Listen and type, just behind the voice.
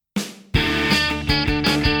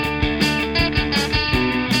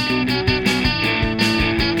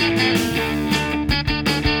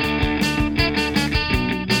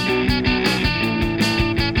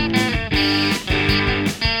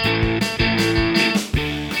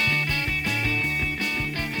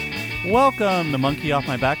Welcome to Monkey Off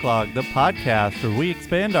My Backlog, the podcast where we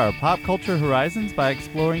expand our pop culture horizons by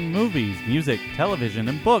exploring movies, music, television,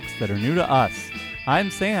 and books that are new to us.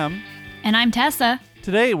 I'm Sam. And I'm Tessa.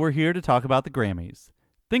 Today we're here to talk about the Grammys.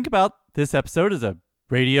 Think about this episode as a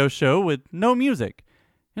radio show with no music.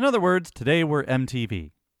 In other words, today we're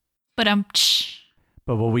MTV. But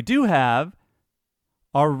what we do have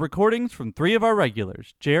are recordings from three of our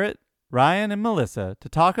regulars, Jarrett, Ryan, and Melissa, to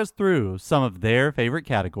talk us through some of their favorite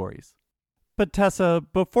categories. But Tessa,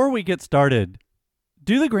 before we get started,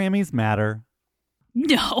 do the Grammys matter?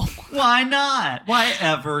 No. Why not? Why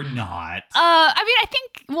ever not? I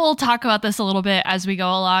think we'll talk about this a little bit as we go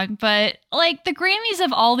along, but like the Grammys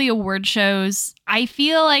of all the award shows, I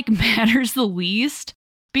feel like matters the least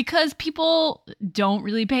because people don't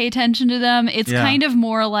really pay attention to them. It's kind of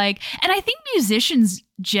more like, and I think musicians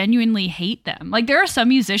genuinely hate them. Like there are some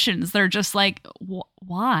musicians that are just like,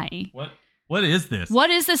 why? What is this? What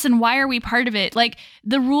is this and why are we part of it? Like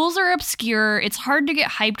the rules are obscure. It's hard to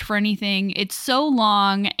get hyped for anything. It's so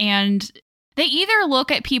long, and they either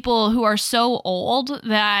look at people who are so old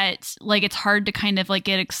that like it's hard to kind of like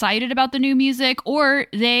get excited about the new music, or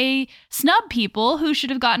they snub people who should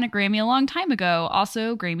have gotten a Grammy a long time ago.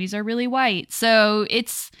 Also, Grammys are really white. So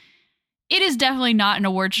it is definitely not an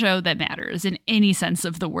award show that matters in any sense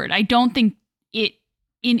of the word. I don't think it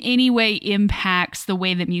in any way impacts the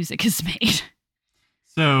way that music is made.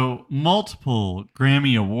 So, multiple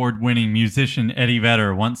Grammy Award-winning musician Eddie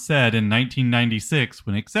Vedder once said in 1996,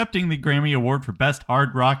 when accepting the Grammy Award for Best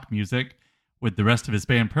Hard Rock Music with the rest of his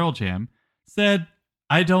band Pearl Jam, said,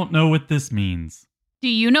 "I don't know what this means." Do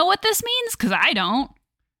you know what this means? Because I don't.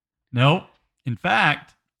 Nope. In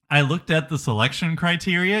fact, I looked at the selection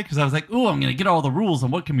criteria because I was like, I'm going to get all the rules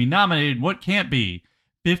on what can be nominated and what can't be.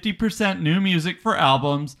 50% new music for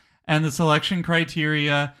albums, and the selection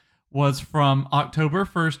criteria was from October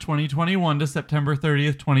 1st, 2021 to September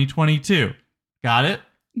 30th, 2022. Got it?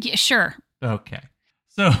 Yeah, sure. Okay.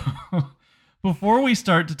 So before we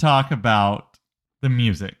start to talk about the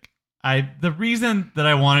music, the reason that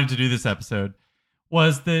I wanted to do this episode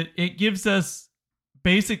was that it gives us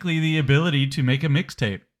basically the ability to make a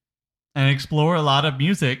mixtape and explore a lot of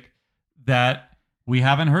music that we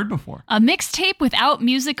haven't heard before. A mixtape without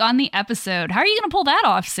music on the episode. How are you going to pull that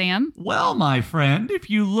off, Sam? Well, my friend, if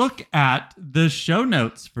you look at the show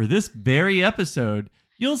notes for this very episode,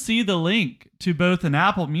 you'll see the link to both an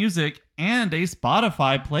Apple Music and a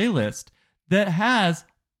Spotify playlist that has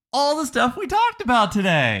all the stuff we talked about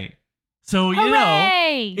today. So,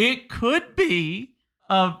 Hooray! It could be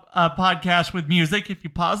a podcast with music if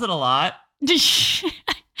you pause it a lot.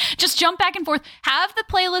 Just jump back and forth, have the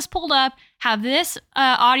playlist pulled up, have this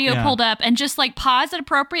audio pulled up, and just like pause at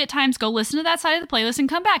appropriate times, go listen to that side of the playlist and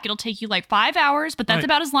come back. It'll take you like 5 hours, but that's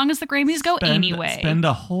about as long as the Grammys go anyway. Spend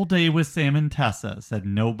a whole day with Sam and Tessa, said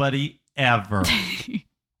nobody ever.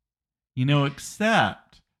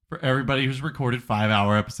 Except for everybody who's recorded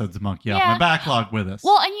 5-hour episodes of Monkey Off My Backlog with us.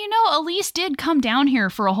 Well, and Elise did come down here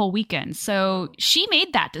for a whole weekend, so she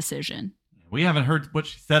made that decision. We haven't heard what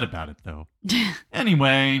she said about it, though.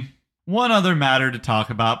 Anyway, one other matter to talk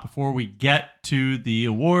about before we get to the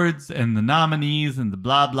awards and the nominees and the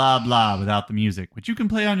blah, blah, blah without the music, which you can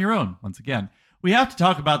play on your own, once again. We have to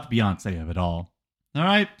talk about the Beyonce of it all. All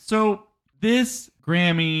right, so this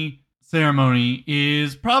Grammy ceremony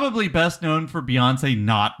is probably best known for Beyonce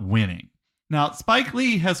not winning. Now, Spike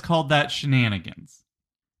Lee has called that shenanigans.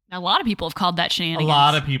 A lot of people have called that shenanigans. A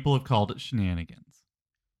lot of people have called it shenanigans.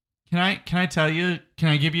 Can I tell you? Can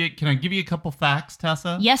I give you a couple facts,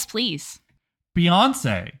 Tessa? Yes, please.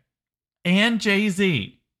 Beyonce and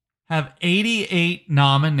Jay-Z have 88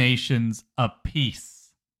 nominations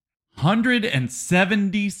apiece.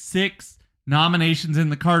 176 nominations in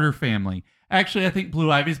the Carter family. Actually, I think Blue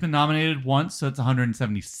Ivy's been nominated once, so it's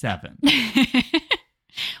 177.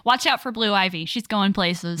 Watch out for Blue Ivy. She's going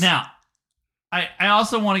places. Now, I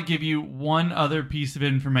also want to give you one other piece of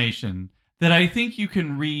information that I think you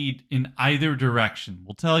can read in either direction.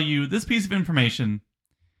 We'll tell you this piece of information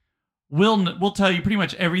will tell you pretty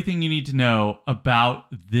much everything you need to know about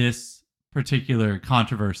this particular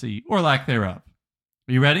controversy or lack thereof.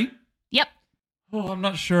 Are you ready? Yep. Oh, I'm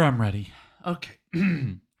not sure I'm ready. Okay.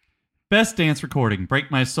 Best Dance Recording, Break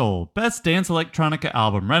My Soul. Best Dance Electronica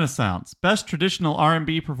Album, Renaissance. Best Traditional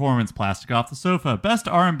R&B Performance, Plastic Off the Sofa. Best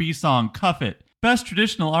R&B Song, Cuff It. Best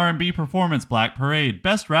Traditional R&B Performance, Black Parade.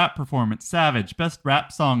 Best Rap Performance, Savage. Best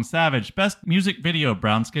Rap Song, Savage. Best Music Video,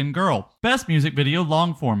 Brown Skin Girl. Best Music Video,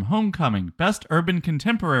 Longform, Homecoming. Best Urban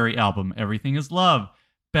Contemporary Album, Everything Is Love.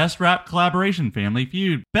 Best Rap Collaboration, Family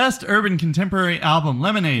Feud. Best Urban Contemporary Album,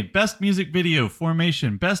 Lemonade. Best Music Video,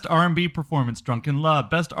 Formation. Best R&B Performance, Drunken Love.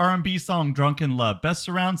 Best R&B Song, Drunken Love. Best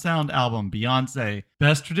Surround Sound Album, Beyonce.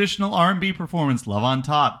 Best Traditional R&B Performance, Love on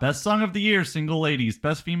Top. Best Song of the Year, Single Ladies.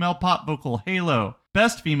 Best Female Pop Vocal, Halo.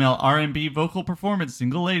 Best Female R&B Vocal Performance,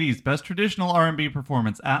 Single Ladies. Best Traditional R&B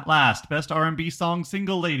Performance, At Last. Best R&B Song,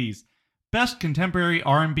 Single Ladies. Best Contemporary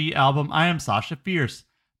R&B Album, I Am Sasha Fierce.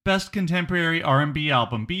 Best Contemporary R&B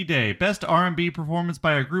Album, B-Day. Best R&B Performance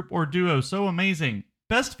by a Group or Duo, So Amazing.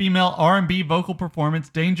 Best Female R&B Vocal Performance,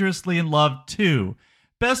 Dangerously in Love 2.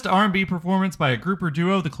 Best R&B Performance by a Group or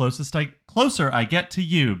Duo, Closer I Get to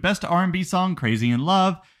You. Best R&B Song, Crazy in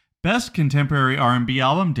Love. Best Contemporary R&B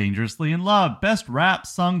Album, Dangerously in Love. Best Rap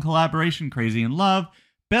Song Collaboration, Crazy in Love.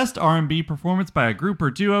 Best R&B Performance by a Group or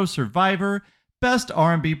Duo, Survivor. Best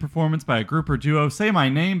R&B Performance by a Group or Duo, Say My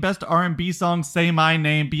Name. Best R&B Song, Say My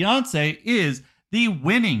Name. Beyonce is the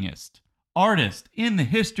winningest artist in the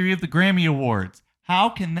history of the Grammy Awards. How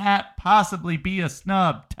can that possibly be a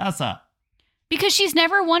snub, Tessa? Because she's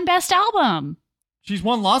never won Best Album. She's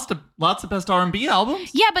won lots of Best R&B albums.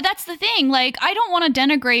 Yeah, but that's the thing. Like, I don't want to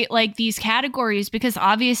denigrate, like, these categories because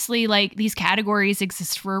obviously, like, these categories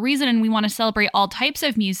exist for a reason and we want to celebrate all types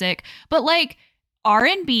of music. But, like,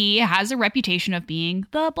 R&B has a reputation of being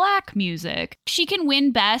the black music. She can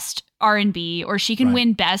win Best R&B or she can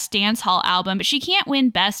win Best Dance Hall Album, but she can't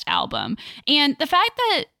win Best Album. And the fact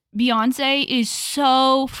that Beyonce is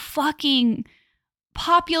so fucking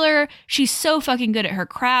popular, she's so fucking good at her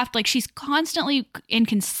craft, like she's constantly and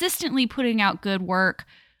consistently putting out good work.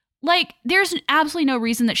 Like, there's absolutely no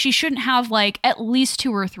reason that she shouldn't have, like, at least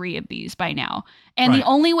 2 or 3 of these by now. And the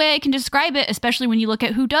only way I can describe it, especially when you look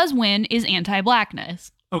at who does win, is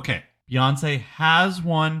anti-blackness. Okay, Beyonce has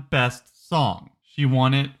won Best Song. She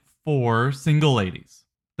won it for Single Ladies.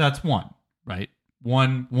 That's one, right?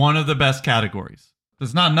 One of the best categories.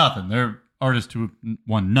 That's not nothing. There are artists who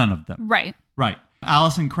won none of them. Right. Right.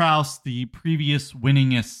 Alison Krauss, the previous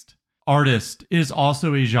winningest artist, is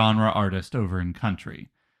also a genre artist over in country.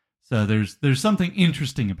 So there's something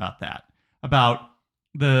interesting about that, about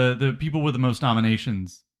the people with the most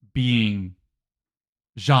nominations being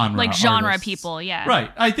genre artists. People, yeah.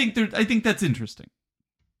 Right. I think that's interesting.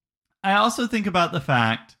 I also think about the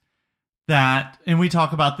fact that, and we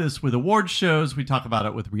talk about this with award shows, we talk about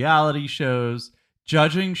it with reality shows,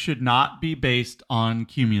 judging should not be based on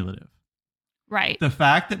cumulative. Right. The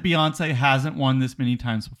fact that Beyonce hasn't won this many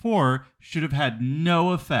times before should have had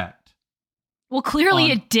no effect. Well,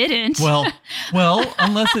 clearly it didn't. Well,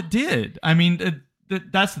 unless it did. I mean,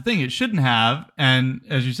 that's the thing. It shouldn't have. And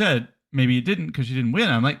as you said, maybe it didn't because she didn't win.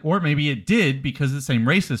 I'm like, or maybe it did because the same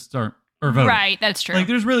racists are voting. Right, that's true. Like,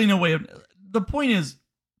 there's really no way of... The point is,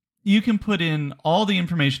 you can put in all the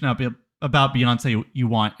information about Beyonce you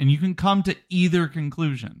want, and you can come to either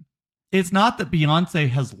conclusion. It's not that Beyonce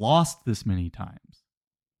has lost this many times,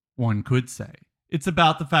 one could say. It's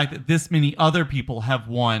about the fact that this many other people have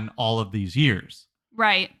won all of these years.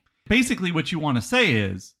 Right. Basically, what you want to say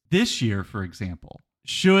is, this year, for example,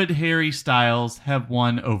 should Harry Styles have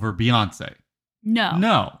won over Beyonce? No.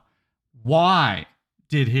 No. Why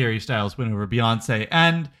did Harry Styles win over Beyonce?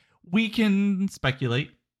 And we can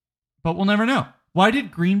speculate, but we'll never know. Why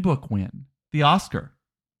did Green Book win the Oscar?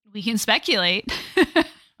 We can speculate.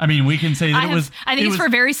 I mean, we can say that I think it's for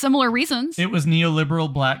very similar reasons. It was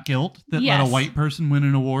neoliberal black guilt that let a white person win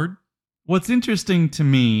an award. What's interesting to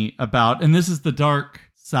me about, and this is the dark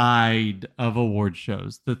side of award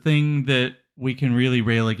shows, the thing that we can really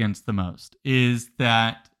rail against the most is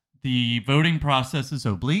that the voting process is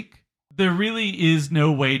oblique. There really is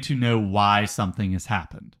no way to know why something has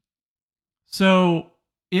happened. So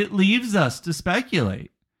it leaves us to speculate.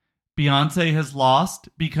 Beyonce has lost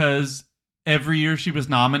because every year she was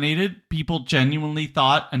nominated, people genuinely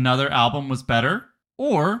thought another album was better,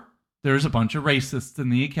 or there's a bunch of racists in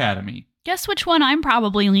the Academy. Guess which one I'm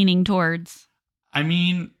probably leaning towards? I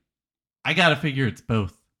mean, I gotta figure it's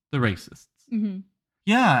both the racists. Mm-hmm.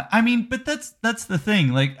 Yeah, I mean, but that's the thing.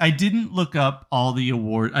 Like, I didn't look up all the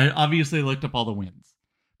awards. I obviously looked up all the wins,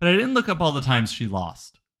 but I didn't look up all the times she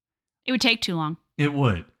lost. It would take too long. It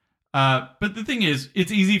would. But the thing is,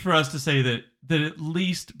 it's easy for us to say that at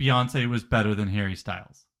least Beyonce was better than Harry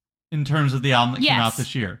Styles in terms of the album that came out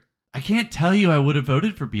this year. I can't tell you I would have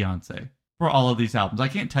voted for Beyonce for all of these albums. I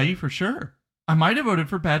can't tell you for sure. I might have voted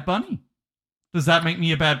for Bad Bunny. Does that make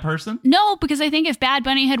me a bad person? No, because I think if Bad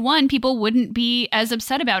Bunny had won, people wouldn't be as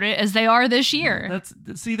upset about it as they are this year.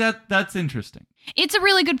 That's interesting. It's a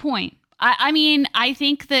really good point. I mean, I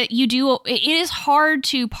think that it is hard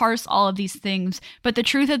to parse all of these things, but the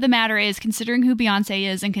truth of the matter is, considering who Beyonce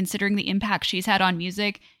is and considering the impact she's had on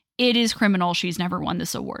music, it is criminal she's never won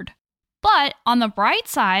this award. But on the bright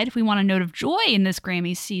side, if we want a note of joy in this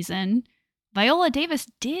Grammy season, Viola Davis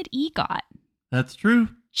did EGOT. That's true.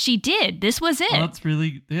 She did. This was it. Well, that's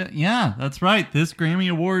really, yeah, that's right. This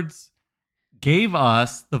Grammy Awards gave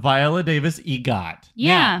us the Viola Davis EGOT.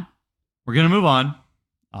 Yeah. Now, we're going to move on.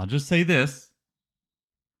 I'll just say this.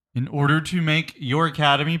 In order to make your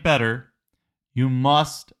Academy better, you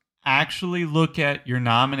must actually look at your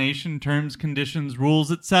nomination terms, conditions, rules,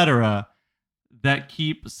 etc. that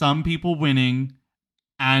keep some people winning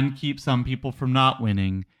and keep some people from not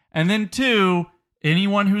winning. And then 2,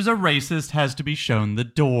 anyone who's a racist has to be shown the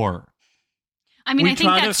door. I mean, I think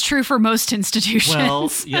that's true for most institutions.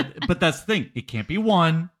 Well, yeah, but that's the thing. It can't be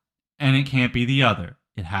one and it can't be the other.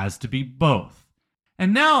 It has to be both.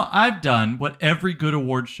 And now I've done what every good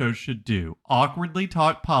award show should do. Awkwardly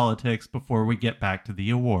talk politics before we get back to the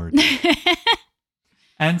awards.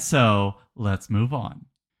 And so let's move on.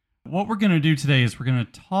 What we're going to do today is we're going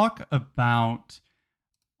to talk about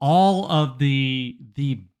all of the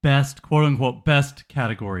best, quote unquote, best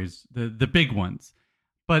categories, the big ones.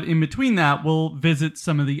 But in between that, we'll visit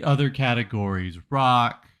some of the other categories: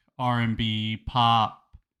 rock, R&B, pop,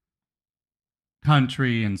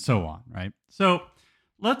 country, and so on, right? So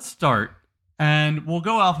let's start, and we'll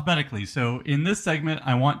go alphabetically. So in this segment,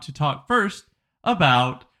 I want to talk first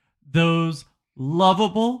about those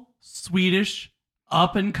lovable Swedish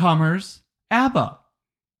up-and-comers, ABBA.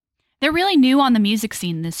 They're really new on the music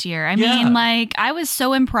scene this year. I mean, I was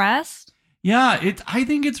so impressed. Yeah, I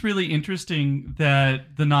think it's really interesting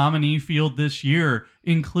that the nominee field this year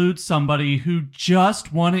includes somebody who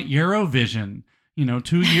just won at Eurovision,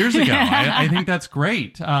 2 years ago. I think that's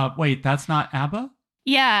great. Wait, that's not ABBA?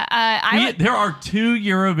 Yeah. There are 2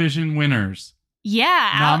 Eurovision winners.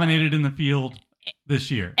 Yeah. Nominated in the field this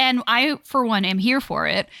year. And I, for one, am here for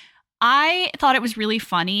it. I thought it was really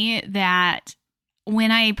funny that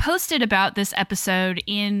when I posted about this episode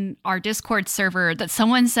in our Discord server, that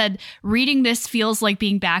someone said, reading this feels like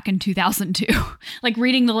being back in 2002, like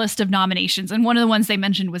reading the list of nominations. And one of the ones they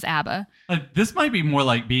mentioned was ABBA. This might be more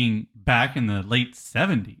like being back in the late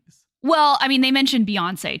 70s. Well, I mean, they mentioned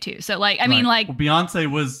Beyonce too. So well, Beyonce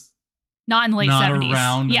was not in the late 70s.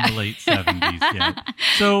 Around in the late 70s yet.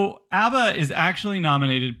 So ABBA is actually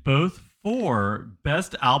nominated both for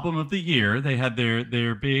Best Album of the Year. They had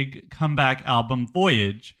their big comeback album,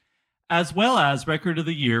 Voyage, as well as Record of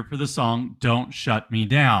the Year for the song Don't Shut Me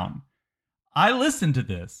Down. I listened to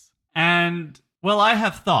this, and, well, I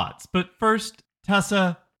have thoughts. But first,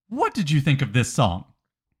 Tessa, what did you think of this song?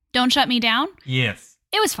 Don't Shut Me Down? Yes.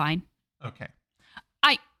 It was fine. Okay.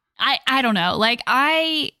 I don't know.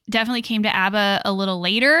 I definitely came to ABBA a little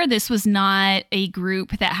later. This was not a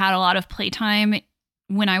group that had a lot of playtime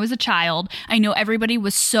when I was a child. I know everybody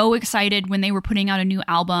was so excited when they were putting out a new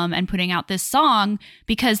album and putting out this song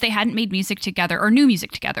because they hadn't made music together or new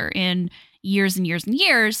music together in years and years and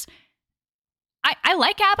years. I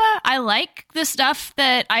like ABBA. I like the stuff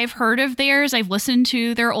that I've heard of theirs. I've listened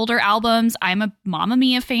to their older albums. I'm a Mamma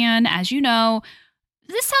Mia fan, as you know.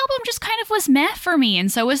 This album just kind of was meh for me,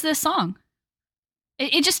 and so was this song.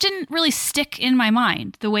 It just didn't really stick in my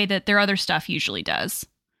mind the way that their other stuff usually does.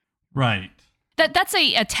 Right. That's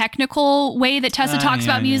a technical way that Tessa talks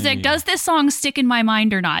about music. Yeah. Does this song stick in my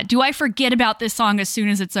mind or not? Do I forget about this song as soon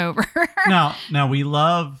as it's over? Now we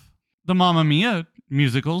love the Mamma Mia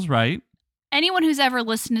musicals, right? Anyone who's ever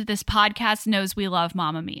listened to this podcast knows we love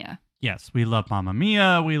Mamma Mia. Yes, we love Mamma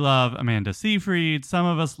Mia. We love Amanda Seyfried. Some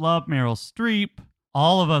of us love Meryl Streep.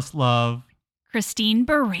 All of us love Christine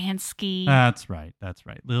Baranski. That's right.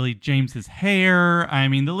 Lily James's hair. I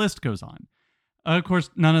mean, the list goes on. Of course,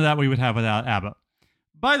 none of that we would have without ABBA.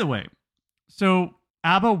 By the way, so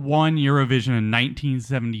ABBA won Eurovision in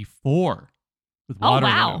 1974 with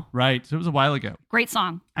Waterloo. Oh, wow. Right. So it was a while ago. Great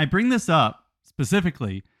song. I bring this up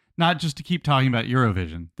specifically, not just to keep talking about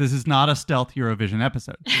Eurovision. This is not a stealth Eurovision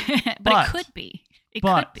episode. but it could be. It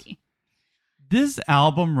could be. This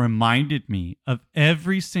album reminded me of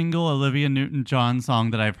every single Olivia Newton-John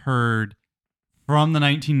song that I've heard from the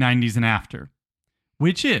 1990s and after,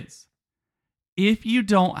 which is, if you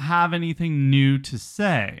don't have anything new to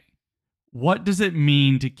say, what does it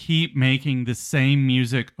mean to keep making the same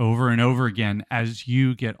music over and over again as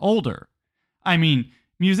you get older? I mean,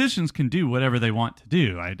 musicians can do whatever they want to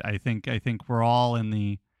do. I think we're all in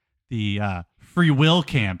the free will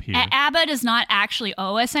camp here. ABBA does not actually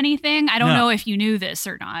owe us anything. I don't know if you knew this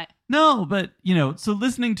or not. No, but, so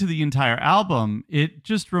listening to the entire album, it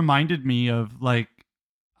just reminded me of,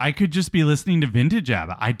 I could just be listening to vintage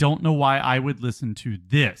ABBA. I don't know why I would listen to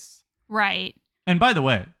this. Right. And by the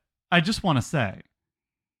way, I just want to say,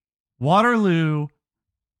 Waterloo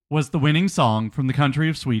was the winning song from the country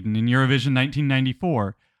of Sweden in Eurovision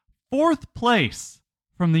 1994. Fourth place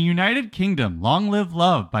from the United Kingdom, Long Live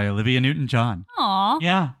Love by Olivia Newton-John. Aw.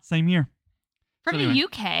 Yeah, same year. From the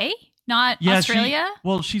UK, not Australia?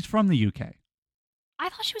 She's from the UK. I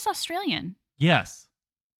thought she was Australian. Yes.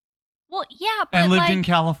 Well, yeah, but and lived in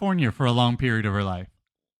California for a long period of her life.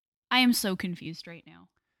 I am so confused right now.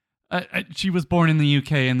 She was born in the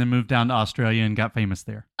UK and then moved down to Australia and got famous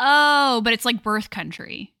there. Oh, but it's like birth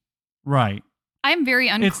country. Right. I'm very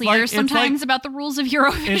unclear sometimes about the rules of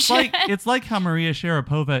Eurovision. It's like how Maria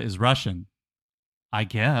Sharapova is Russian. I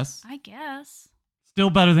guess. Still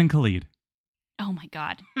better than Khalid. Oh my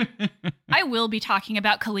God. I will be talking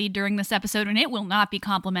about Khalid during this episode, and it will not be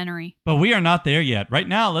complimentary. But we are not there yet. Right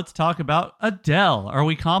now, let's talk about Adele. Are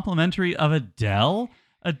we complimentary of Adele?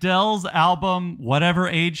 Adele's album, Whatever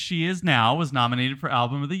Age She Is Now, was nominated for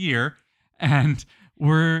Album of the Year. And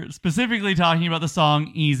we're specifically talking about the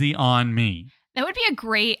song Easy on Me. That would be a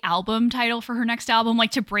great album title for her next album,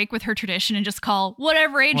 like to break with her tradition and just call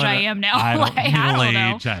Whatever Age I Am Now.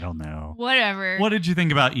 I don't know. Whatever. What did you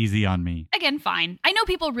think about Easy on Me? Again, fine. I know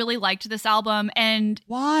people really liked this album, and...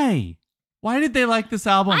 Why? Why did they like this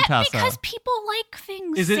album, Tessa? Because people like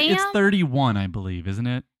things, Sam. It's 31, I believe, isn't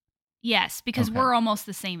it? Yes, because we're almost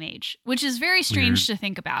the same age, which is very strange to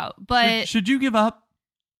think about. But should you give up?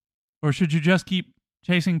 Or should you just keep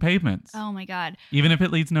chasing pavements? Oh my God. Even if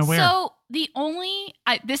it leads nowhere. So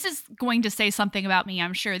this is going to say something about me,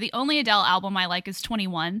 I'm sure. The only Adele album I like is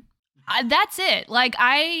 21. That's it. And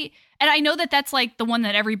I know that that's like the one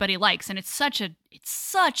that everybody likes, and it's such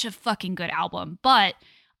a fucking good album. But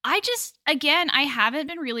I haven't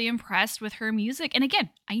been really impressed with her music. And again,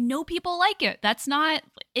 I know people like it.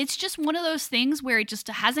 It's just one of those things where it just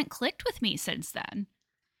hasn't clicked with me since then.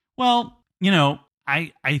 Well,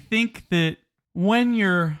 I think that when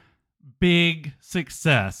your big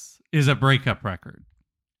success is a breakup record.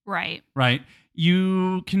 Right. Right.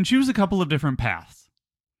 You can choose a couple of different paths.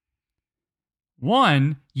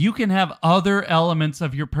 One, you can have other elements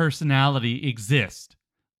of your personality exist.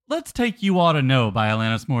 Let's take You Ought to Know by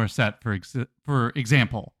Alanis Morissette, for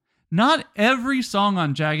example. Not every song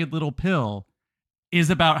on Jagged Little Pill is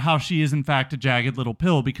about how she is in fact a jagged little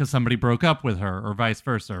pill because somebody broke up with her, or vice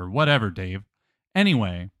versa, or whatever, Dave.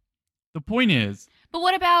 Anyway, the point is... But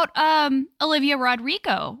what about Olivia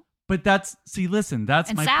Rodrigo? But that's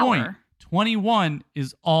my Sour. point. 21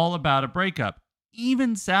 is all about a breakup.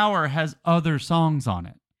 Even Sour has other songs on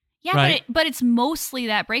it. Yeah, right? but it's mostly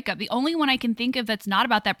that breakup. The only one I can think of that's not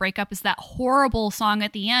about that breakup is that horrible song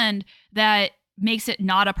at the end that makes it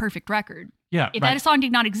not a perfect record. Yeah, if that song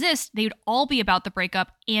did not exist, they would all be about the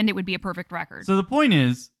breakup, and it would be a perfect record. So the point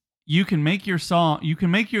is, you can make your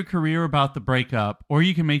career about the breakup, or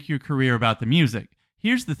you can make your career about the music.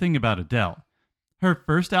 Here's the thing about Adele. Her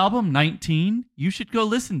first album, 19, you should go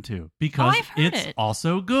listen to because it's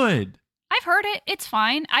also good. I've heard it. It's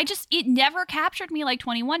fine. It never captured me like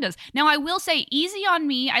 21 does. Now, I will say, Easy on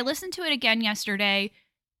Me, I listened to it again yesterday.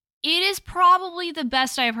 It is probably the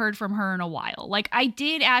best I've heard from her in a while. Like, I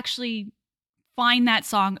did actually find that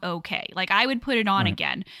song okay. Like, I would put it on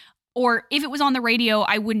again. Or if it was on the radio,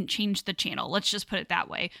 I wouldn't change the channel. Let's just put it that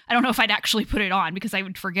way. I don't know if I'd actually put it on because I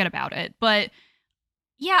would forget about it. But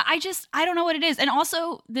yeah, I don't know what it is. And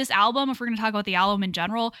also, this album, if we're going to talk about the album in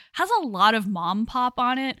general, has a lot of mom pop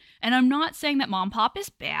on it. And I'm not saying that mom pop is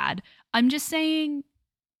bad. I'm just saying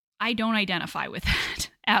I don't identify with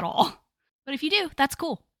that at all. But if you do, that's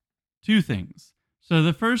cool. Two things. So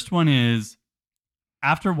the first one is,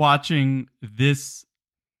 after watching this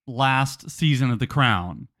last season of The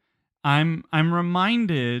Crown, I'm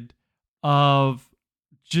reminded of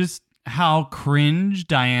just how cringe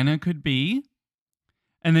Diana could be.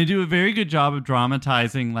 And they do a very good job of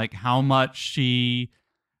dramatizing like how much she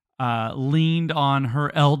leaned on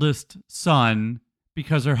her eldest son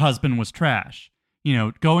because her husband was trash.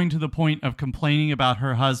 Going to the point of complaining about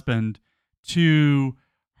her husband to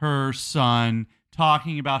her son,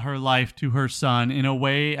 talking about her life to her son in a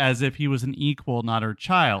way as if he was an equal, not her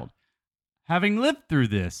child. Having lived through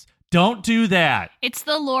this, don't do that. It's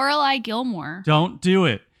the Lorelai Gilmore. Don't do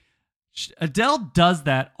it. Adele does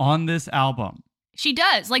that on this album. She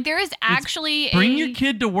does. Like, there is actually Bring Your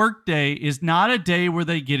Kid to Work Day is not a day where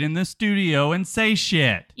they get in the studio and say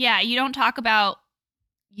shit. Yeah, you don't talk about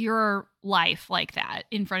your life like that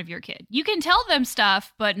in front of your kid. You can tell them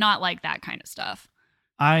stuff, but not like that kind of stuff.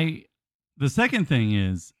 The second thing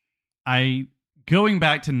is, going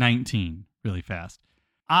back to 19 really fast,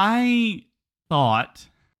 I thought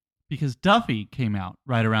because Duffy came out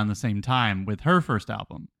right around the same time with her first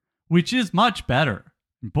album, which is much better.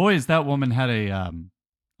 Boy, has that woman had a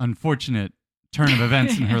unfortunate turn of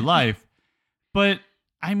events in her life. But,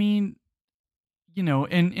 I mean, you know,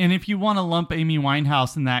 and if you want to lump Amy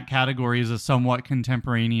Winehouse in that category as a somewhat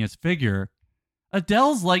contemporaneous figure,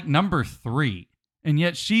 Adele's like number 3, and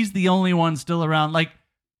yet she's the only one still around. Like,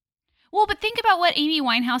 well, but think about what Amy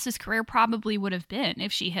Winehouse's career probably would have been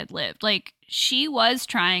if she had lived. Like, she was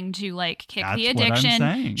trying to, like, kick the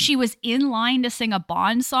addiction. She was in line to sing a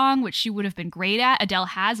Bond song, which she would have been great at. Adele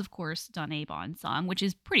has, of course, done a Bond song, which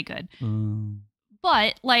is pretty good.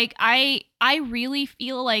 But, like, I really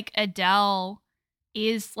feel like Adele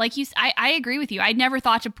is, like you, I agree with you. I never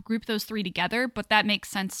thought to group those 3 together, but that makes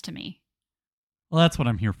sense to me. Well, that's what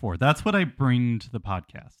I'm here for. That's what I bring to the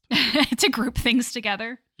podcast. To group things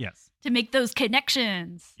together? Yes. To make those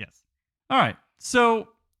connections. Yes. All right. So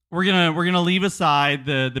we're gonna leave aside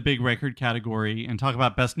the big record category and talk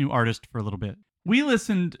about Best New Artist for a little bit. We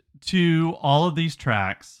listened to all of these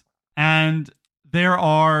tracks, and there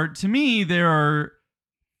are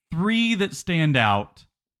 3 that stand out,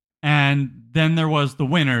 and then there was the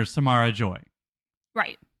winner, Samara Joy.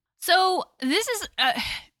 Right. So this is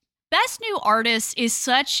Best New Artist is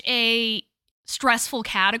such a stressful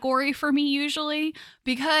category for me usually,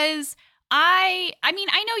 because I mean,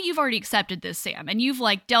 I know you've already accepted this, Sam, and you've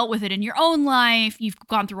like dealt with it in your own life. You've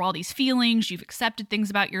gone through all these feelings. You've accepted things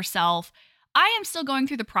about yourself. I am still going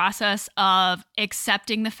through the process of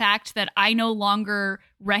accepting the fact that I no longer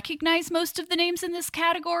recognize most of the names in this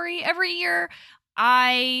category every year.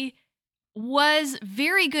 I was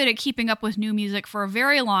very good at keeping up with new music for a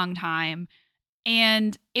very long time.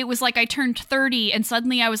 And it was like I turned 30 and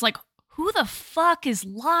suddenly I was like, who the fuck is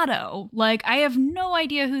Lotto? Like, I have no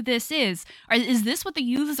idea who this is. Is this what the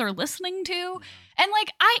youths are listening to? And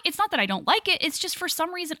like, it's not that I don't like it. It's just for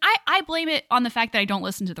some reason, I blame it on the fact that I don't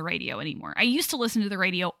listen to the radio anymore. I used to listen to the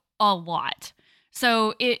radio a lot.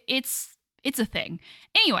 So it's a thing.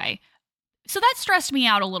 Anyway, so that stressed me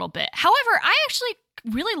out a little bit. However, I actually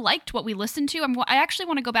really liked what we listened to. I actually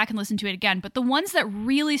want to go back and listen to it again. But the ones that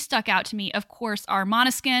really stuck out to me, of course, are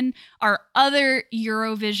Måneskin, our other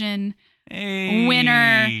Eurovision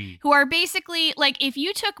winner, who are basically like, if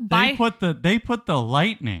you took they put the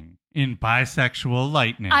lightning in bisexual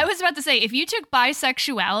lightning. I was about to say, if you took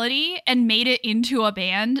bisexuality and made it into a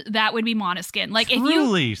band, that would be Måneskin. Like,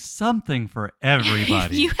 truly something for everybody.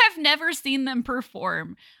 If you have never seen them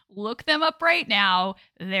perform, look them up right now.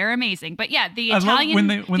 They're amazing. But yeah, the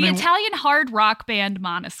Italian hard rock band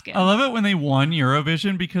Måneskin. I love it when they won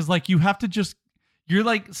Eurovision, because like you're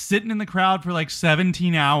like sitting in the crowd for like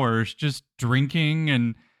 17 hours just drinking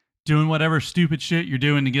and doing whatever stupid shit you're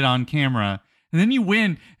doing to get on camera. And then you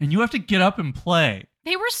win and you have to get up and play.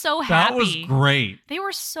 They were so happy. That was great. They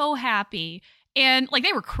were so happy. And like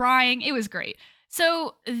they were crying. It was great.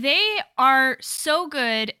 So they are so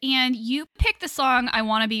good. And you picked the song I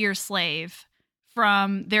Want to Be Your Slave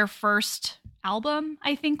from their first album,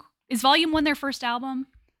 I think. Is Volume 1 their first album?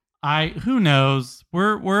 Who knows?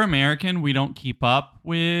 We're American. We don't keep up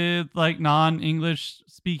with like non-English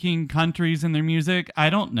speaking countries and their music.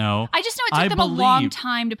 I don't know. I just know it took them a long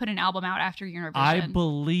time to put an album out after Eurovision. I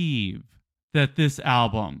believe that this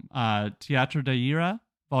album, Teatro da Ira,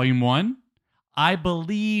 Volume 1, I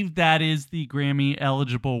believe that is the Grammy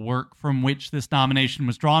eligible work from which this nomination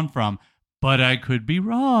was drawn from. But I could be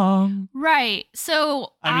wrong. Right.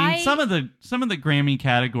 So I mean, some of the Grammy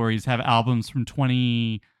categories have albums from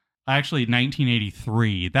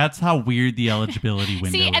 1983. That's how weird the eligibility window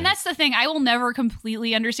is. See, and that's the thing. I will never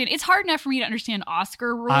completely understand. It's hard enough for me to understand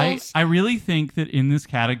Oscar rules. I really think that in this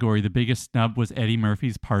category, the biggest snub was Eddie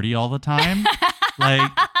Murphy's Party All the Time. Like,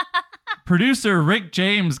 producer Rick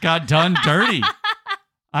James got done dirty.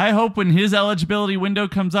 I hope when his eligibility window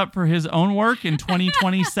comes up for his own work in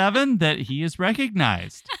 2027 that he is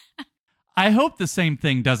recognized. I hope the same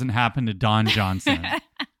thing doesn't happen to Don Johnson.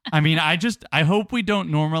 I mean, I hope we don't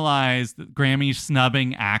normalize the Grammy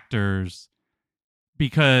snubbing actors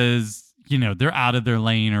because, you know, they're out of their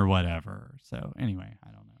lane or whatever. So anyway, I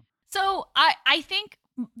don't know. So I think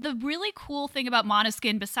the really cool thing about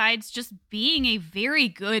Måneskin, besides just being a very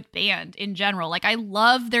good band in general, like I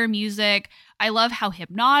love their music. I love how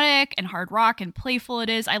hypnotic and hard rock and playful it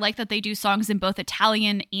is. I like that they do songs in both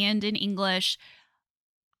Italian and in English.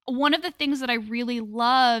 One of the things that I really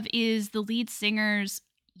love is the lead singer's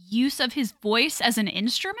use of his voice as an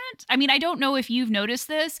instrument. I mean, I don't know if you've noticed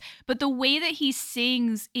this, but the way that he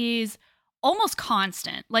sings is almost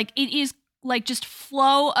constant. Like, it is like just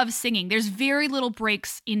flow of singing. There's very little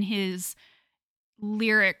breaks in his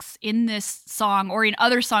lyrics in this song or in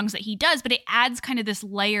other songs that he does, but it adds kind of this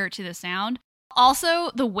layer to the sound.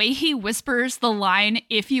 Also, the way he whispers the line,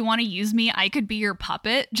 "If you want to use me, I could be your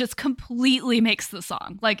puppet," just completely makes the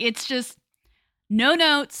song. Like, it's just no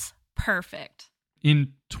notes, perfect.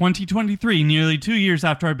 In 2023, nearly 2 years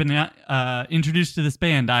after I've been introduced to this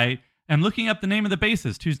band, I am looking up the name of the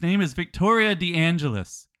bassist, whose name is Victoria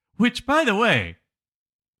DeAngelis, which, by the way,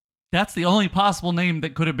 that's the only possible name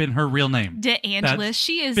that could have been her real name. DeAngelis.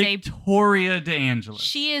 She is Victoria DeAngelis.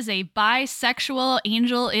 She is a bisexual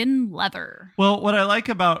angel in leather. Well, what I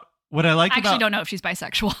actually don't know if she's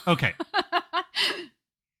bisexual. Okay.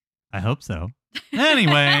 I hope so.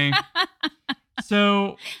 Anyway,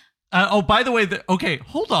 so by the way, okay,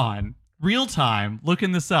 hold on. Real time,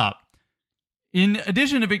 looking this up. In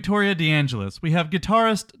addition to Victoria DeAngelis, we have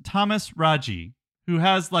guitarist Thomas Raji, who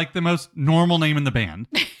has like the most normal name in the band.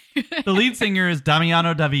 The lead singer is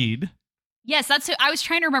Damiano David. Yes, that's who I was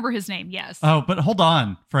trying to remember his name. Yes. Oh, but hold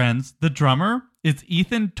on, friends. The drummer is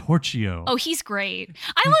Ethan Torchio. Oh, he's great.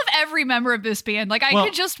 I love every member of this band. Like, I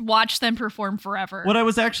could just watch them perform forever. What I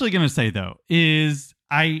was actually going to say, though, is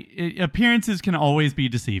appearances can always be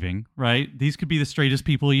deceiving, right? These could be the straightest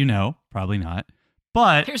people you know. Probably not.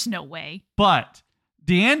 But there's no way. But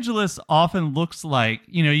DeAngelis often looks like,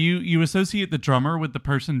 you associate the drummer with the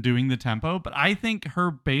person doing the tempo, but I think her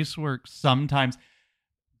bass work sometimes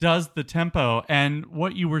does the tempo, and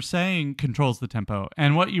what you were saying controls the tempo.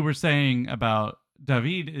 And what you were saying about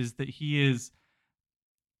David is that he is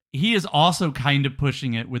also kind of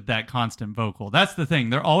pushing it with that constant vocal. That's the thing.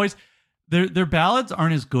 They're always their ballads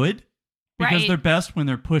aren't as good because they're best when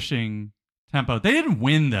they're pushing tempo. They didn't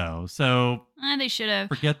win though, so they should have.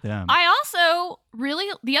 Forget them. I also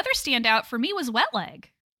the other standout for me was Wet Leg.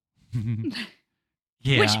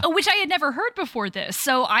 Yeah. Which I had never heard before this.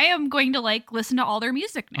 So I am going to listen to all their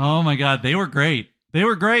music now. Oh my God, they were great. They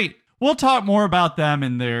were great. We'll talk more about them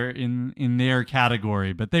in their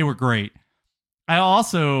category, but they were great. I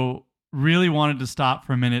also really wanted to stop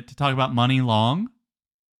for a minute to talk about Money Long.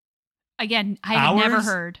 Again, I had never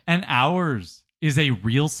heard. And Hours is a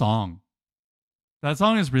real song. That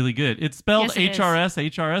song is really good. It's spelled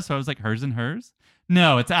HRS, so I was like, hers and hers.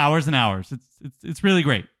 No, it's Hours and Hours. It's really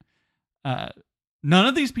great. None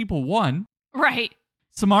of these people won. Right.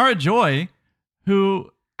 Samara Joy,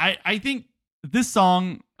 who I think this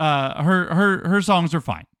song, her songs are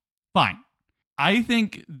fine. Fine. I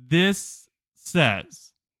think this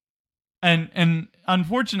says, and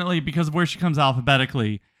unfortunately, because of where she comes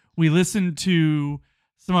alphabetically, we listened to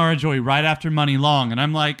Samara Joy right after Money Long, and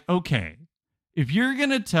I'm like, okay, if you're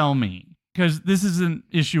going to tell me, because this is an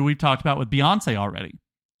issue we've talked about with Beyonce already,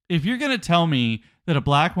 if you're going to tell me that a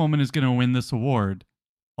black woman is going to win this award,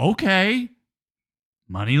 okay,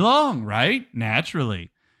 Money Long, right?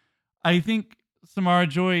 Naturally. I think Samara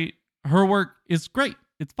Joy, her work is great.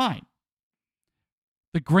 It's fine.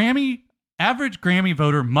 The average Grammy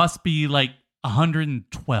voter must be like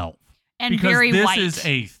 112. And very white. Because this is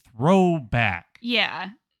a throwback. Yeah.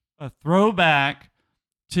 A throwback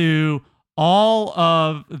to all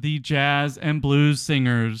of the jazz and blues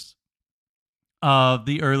singers of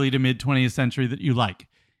the early to mid 20th century that you like.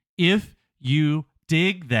 If you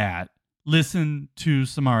dig that, listen to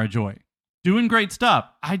Samara Joy. Doing great stuff.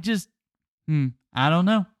 I don't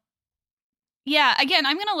know. Yeah, again,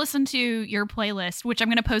 I'm going to listen to your playlist, which I'm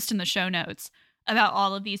going to post in the show notes about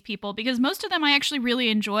all of these people, because most of them I actually really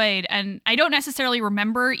enjoyed, and I don't necessarily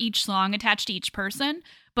remember each song attached to each person,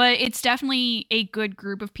 but it's definitely a good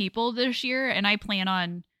group of people this year, and I plan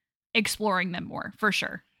on exploring them more, for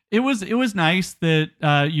sure. It was nice that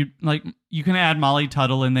you can add Molly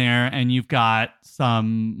Tuttle in there, and you've got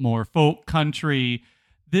some more folk country.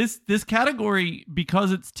 This category,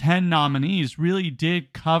 because it's 10 nominees, really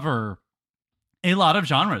did cover a lot of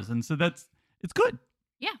genres, and so it's good.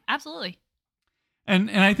 Yeah, absolutely.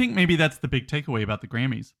 And I think maybe that's the big takeaway about the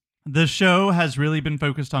Grammys. The show has really been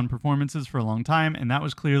focused on performances for a long time, and that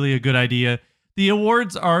was clearly a good idea. The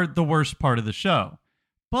awards are the worst part of the show.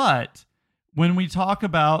 But when we talk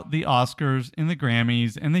about the Oscars and the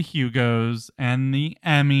Grammys and the Hugos and the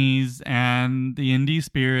Emmys and the Indie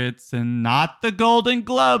Spirits and not the Golden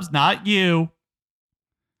Globes, not you.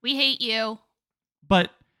 We hate you.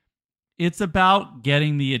 But it's about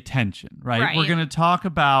getting the attention, right? We're going to talk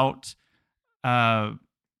about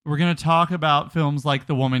films like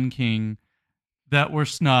The Woman King that were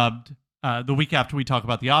snubbed the week after we talk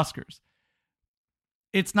about the Oscars.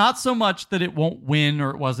 It's not so much that it won't win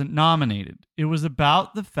or it wasn't nominated. It was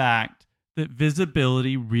about the fact that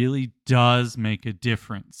visibility really does make a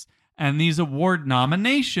difference. And these award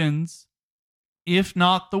nominations, if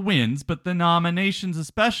not the wins, but the nominations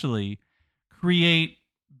especially, create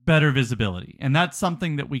better visibility. And that's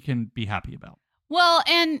something that we can be happy about. Well,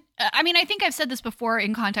 and I mean, I think I've said this before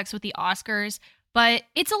in context with the Oscars, but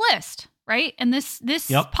it's a list, right? And this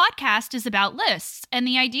podcast is about lists. And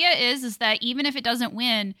the idea is that even if it doesn't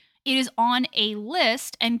win, it is on a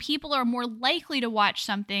list and people are more likely to watch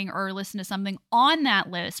something or listen to something on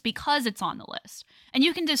that list because it's on the list. And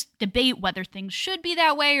you can just debate whether things should be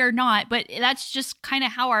that way or not, but that's just kind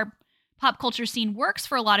of how our pop culture scene works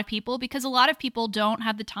for a lot of people, because a lot of people don't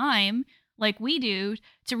have the time like we do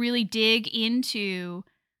to really dig into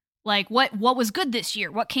like what was good this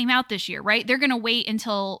year, what came out this year, right? They're going to wait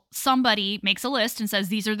until somebody makes a list and says,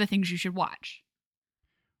 these are the things you should watch.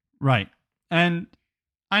 Right. And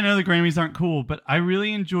I know the Grammys aren't cool, but I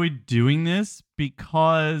really enjoyed doing this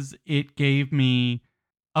because it gave me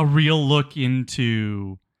a real look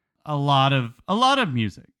into a lot of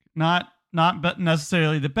music. Not but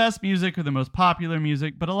necessarily the best music or the most popular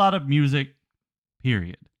music, but a lot of music,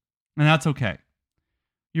 period. And that's okay.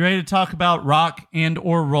 You ready to talk about rock and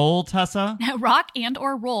or roll, Tessa? Rock and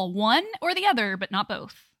or roll. One or the other, but not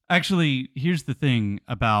both. Actually, here's the thing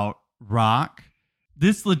about rock.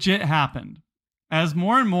 This legit happened. As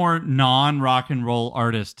more and more non-rock and roll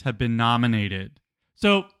artists have been nominated.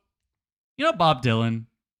 So, you know Bob Dylan?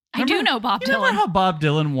 I do know Bob Dylan. Remember how Bob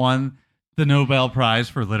Dylan won the Nobel Prize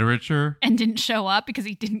for Literature? And didn't show up because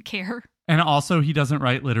he didn't care. And also, he doesn't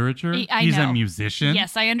write literature. He's know. A musician.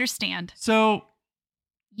 Yes, I understand. So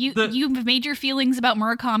you've made your feelings about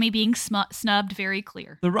Murakami being snubbed very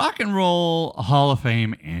clear. The Rock and Roll Hall of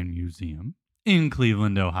Fame and Museum in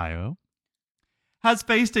Cleveland, Ohio, has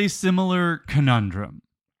faced a similar conundrum.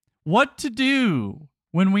 What to do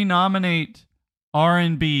when we nominate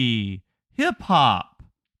R&B, hip-hop,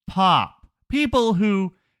 pop, people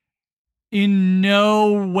who in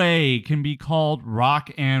no way can be called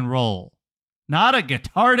rock and roll. Not a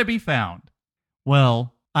guitar to be found.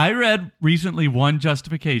 Well, I read recently one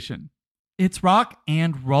justification. It's rock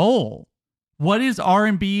and roll. What is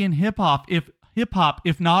R&B and hip-hop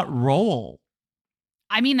if not roll?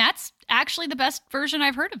 I mean, that's actually the best version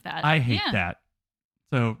I've heard of that. I hate that.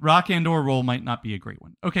 So rock and or roll might not be a great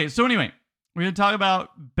one. Okay, so anyway, we're going to talk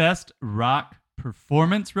about best rock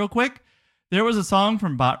performance real quick. There was a song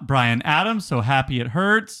from Bryan Adams, So Happy It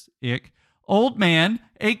Hurts, Ick. Old Man,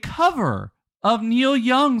 a cover of Neil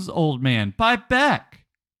Young's Old Man by Beck.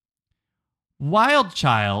 Wild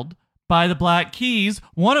Child by the Black Keys,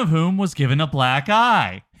 one of whom was given a black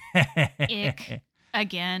eye. Ick.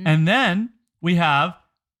 Again. And then we have,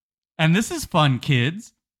 and this is fun,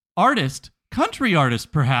 kids, country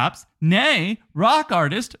artist perhaps, nay, rock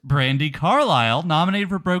artist, Brandi Carlile, nominated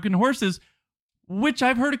for Broken Horses, which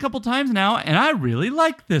I've heard a couple times now, and I really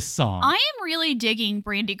like this song. I am really digging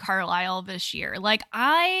Brandi Carlile this year. Like,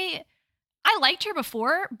 I liked her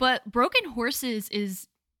before, but Broken Horses is,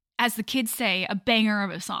 as the kids say, a banger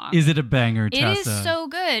of a song. Is it a banger, Tessa? It is so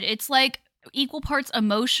good. It's like equal parts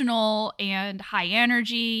emotional and high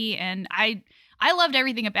energy, and I loved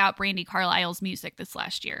everything about Brandi Carlile's music this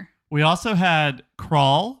last year. We also had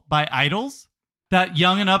Crawl by Idols, that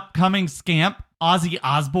young and upcoming scamp, Ozzy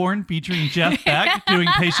Osbourne featuring Jeff Beck doing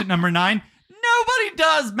Patient Number 9. Nobody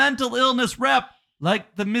does mental illness rep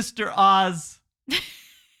like the Mr. Oz.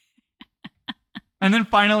 And then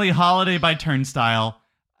finally, Holiday by Turnstile.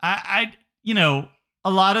 A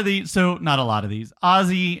lot of these, so not a lot of these.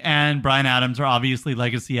 Ozzy and Bryan Adams are obviously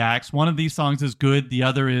legacy acts. One of these songs is good. The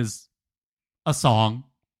other is a song.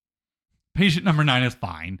 Patient Number 9 is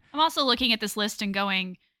fine. I'm also looking at this list and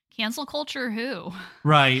going, cancel culture who?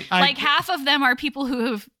 Right. Like half of them are people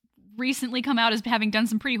who have recently come out as having done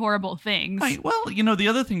some pretty horrible things. Right. Well, the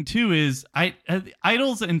other thing too is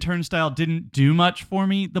Idols and Turnstile didn't do much for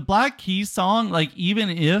me. The Black Keys song, like even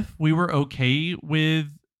if we were okay with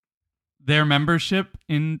their membership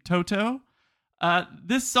in Toto,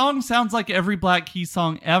 this song sounds like every Black Keys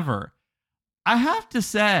song ever. I have to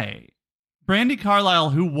say, Brandi Carlile,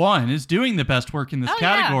 who won, is doing the best work in this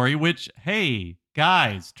category, which, hey,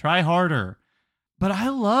 guys, try harder. But I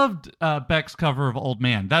loved Beck's cover of Old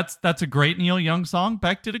Man. That's a great Neil Young song.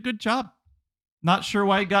 Beck did a good job. Not sure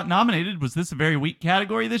why it got nominated. Was this a very weak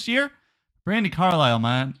category this year? Brandi Carlile,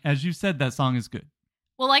 man, as you said, that song is good.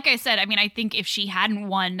 Well, like I said, I mean, I think if she hadn't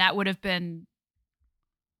won, that would have been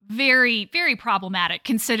very, very problematic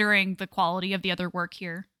considering the quality of the other work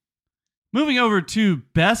here. Moving over to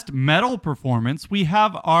Best Metal Performance, we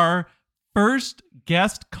have our first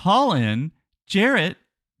guest call-in. Jarrett,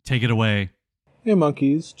 take it away. Hey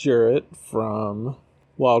monkeys, Jarrett from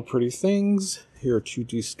Wild Pretty Things, here to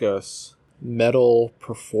discuss metal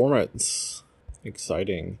performance.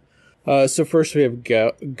 Exciting. So first we have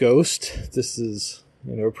Ghost. This is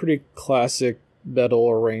pretty classic metal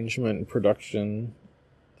arrangement and production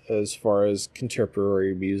as far as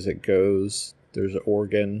contemporary music goes. There's an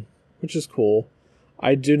organ, which is cool.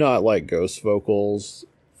 I do not like ghost vocals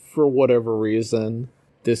for whatever reason.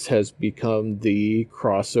 This has become the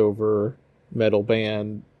crossover metal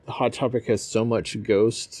band. Hot Topic has so much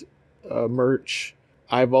ghost merch.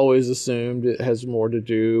 I've always assumed it has more to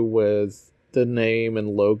do with the name and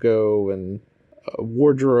logo and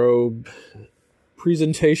wardrobe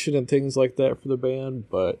presentation and things like that for the band,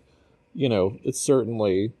 but it's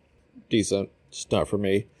certainly decent. Just not for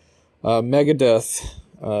me. Megadeth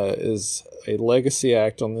is a legacy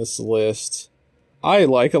act on this list. I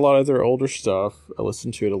like a lot of their older stuff. I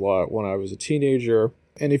listened to it a lot when I was a teenager.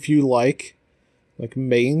 And if you like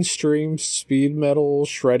mainstream speed metal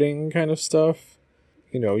shredding kind of stuff,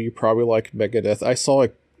 you probably like Megadeth. I saw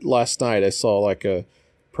last night. I saw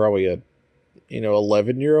probably a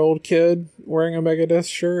 11-year-old kid wearing a Megadeth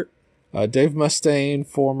shirt. Dave Mustaine,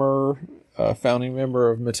 former founding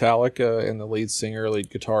member of Metallica and the lead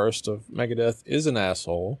guitarist of Megadeth, is an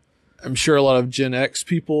asshole. I'm sure a lot of Gen X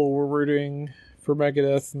people were rooting for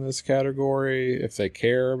Megadeth in this category if they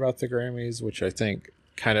care about the Grammys, which I think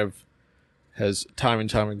kind of has time and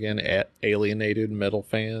time again alienated metal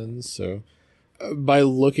fans. So by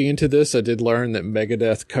looking into this, I did learn that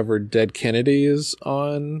Megadeth covered Dead Kennedys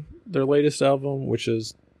on their latest album, which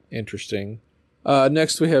is interesting.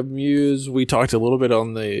 Next we have Muse. We talked a little bit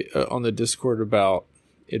on the Discord about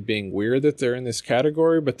it being weird that they're in this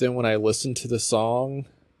category, but then when I listened to the song,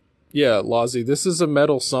 yeah, Lozzie, this is a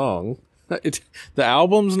metal song. The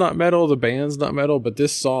album's not metal, the band's not metal, but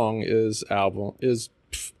this song is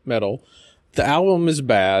metal. The album is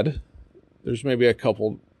bad. There's maybe a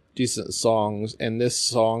couple decent songs, and this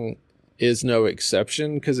song is no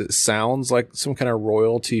exception because it sounds like some kind of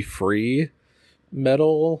royalty-free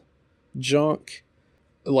metal junk.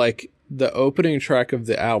 Like the opening track of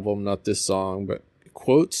the album, not this song, but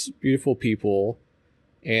quotes Beautiful People,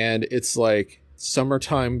 and it's like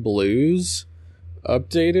Summertime Blues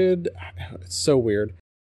updated. It's so weird.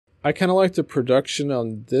 I kind of like the production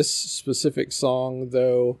on this specific song,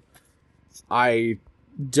 though. I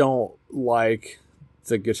don't like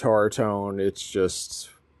the guitar tone. It's just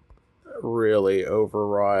really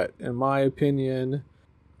overwrought, in my opinion.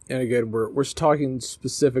 And again, we're talking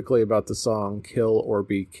specifically about the song "Kill or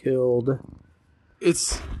Be Killed."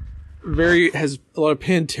 It's has a lot of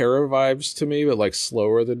Pantera vibes to me, but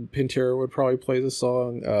slower than Pantera would probably play the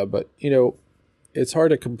song. But it's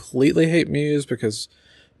hard to completely hate Muse because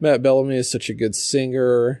Matt Bellamy is such a good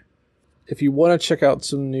singer. If you want to check out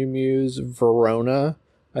some new Muse, Verona,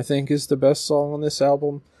 I think, is the best song on this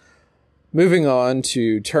album. Moving on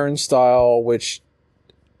to Turnstile, which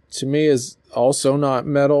to me is also not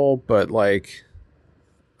metal, but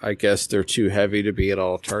I guess they're too heavy to be an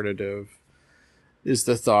alternative, is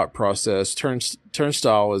the thought process.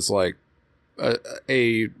 Turnstile is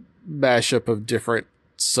a mashup of different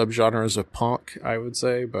subgenres of punk, I would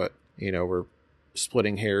say, but we're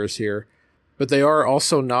splitting hairs here. But they are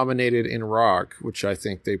also nominated in rock, which I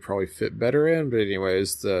think they probably fit better in. But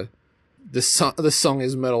anyways, the song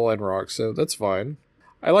is metal and rock, so that's fine.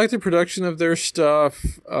 I like the production of their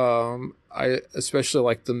stuff. I especially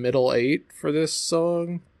like the middle 8 for this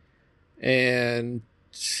song. And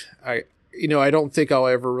I don't think I'll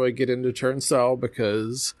ever really get into Turnstile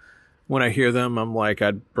because when I hear them, I'm like,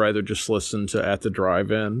 I'd rather just listen to At the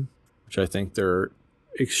Drive-In, which I think they're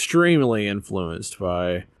extremely influenced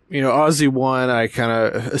by. Ozzy won. I kind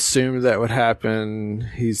of assumed that would happen.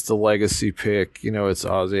 He's the legacy pick. It's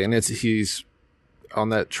Ozzy, and he's on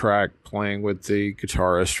that track playing with the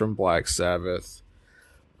guitarist from Black Sabbath.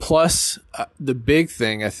 Plus, the big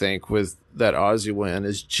thing I think with that Ozzy win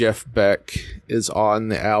is Jeff Beck is on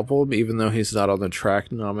the album, even though he's not on the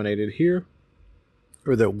track nominated here,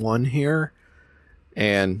 or that won here,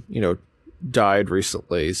 and died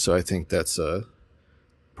recently. So I think that's a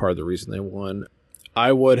part of the reason they won.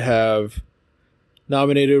 I would have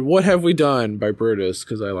nominated What Have We Done by Brutus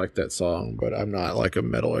because I like that song, but I'm not a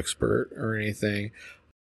metal expert or anything.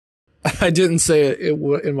 I didn't say it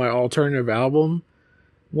in my alternative album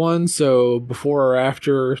one, so before or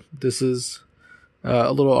after, this is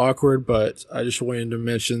a little awkward, but I just wanted to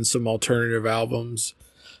mention some alternative albums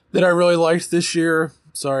that I really liked this year.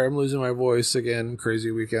 Sorry, I'm losing my voice again.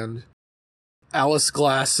 Crazy weekend. Alice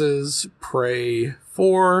Glass's Pray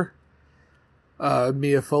 4.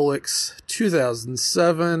 Mia Folek's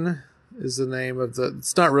 2007 is the name of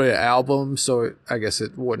it's not really an album, so I guess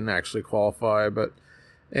it wouldn't actually qualify,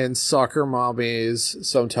 and Soccer Mommy's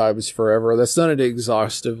Sometimes Forever. That's not an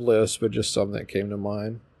exhaustive list, but just something that came to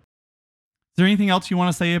mind. there anything else you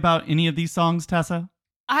want to say about any of these songs, Tessa?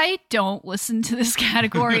 I don't listen to this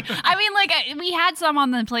category. I mean, like, we had some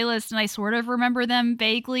on the playlist and I sort of remember them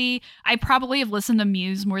vaguely. I probably have listened to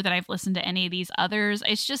Muse more than I've listened to any of these others.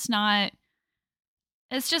 It's just not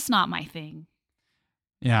my thing.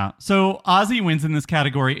 Yeah. So Ozzy wins in this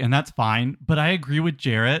category, and that's fine. But I agree with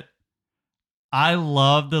Jarrett. I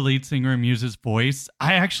love the lead singer of Muse's voice.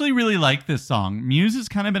 I actually really like this song. Muse has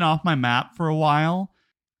kind of been off my map for a while.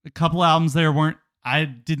 A couple albums there I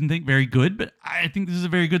didn't think very good, but I think this is a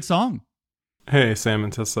very good song. Hey, Sam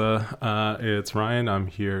and Tessa. It's Ryan. I'm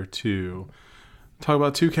here to talk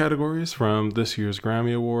about 2 categories from this year's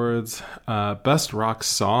Grammy Awards. Best Rock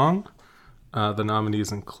Song. The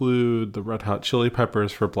nominees include the Red Hot Chili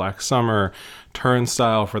Peppers for Black Summer,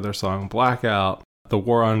 Turnstile for their song Blackout, the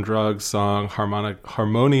War on Drugs song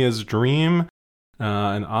Harmonia's Dream,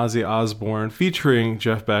 and Ozzy Osbourne featuring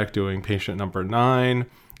Jeff Beck doing Patient Number 9.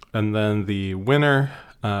 And then the winner,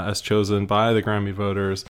 as chosen by the Grammy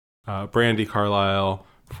voters, Brandi Carlile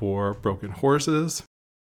for Broken Horses.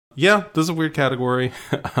 Yeah, this is a weird category.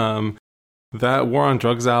 That War on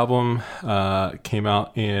Drugs album came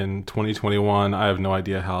out in 2021. I have no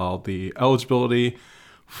idea how the eligibility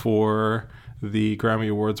for the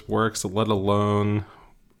Grammy Awards works, let alone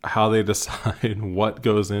how they decide what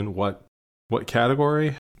goes in what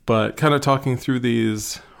category. But kind of talking through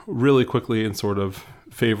these really quickly in sort of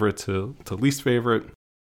favorite to least favorite.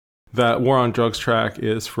 That War on Drugs track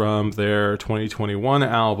is from their 2021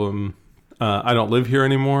 album, I Don't Live Here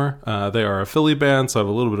Anymore. They are a Philly band, so I have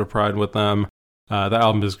a little bit of pride with them. That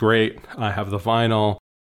album is great. I have the vinyl.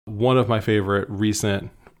 One of my favorite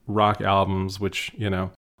recent rock albums, which,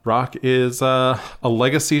 rock is a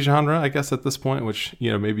legacy genre, I guess, at this point, which,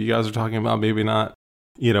 maybe you guys are talking about, maybe not.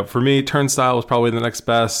 For me, Turnstile was probably the next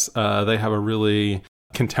best. They have a really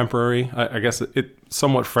contemporary, I guess it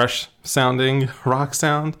somewhat fresh sounding rock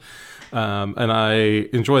sound. And I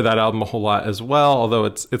enjoy that album a whole lot as well, although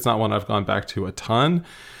it's not one I've gone back to a ton.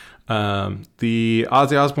 The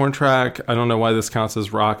Ozzy Osbourne track, I don't know why this counts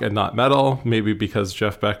as rock and not metal, maybe because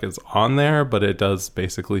Jeff Beck is on there, but it does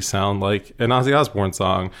basically sound like an Ozzy Osbourne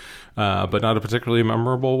song, but not a particularly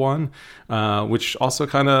memorable one, which also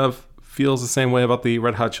kind of feels the same way about the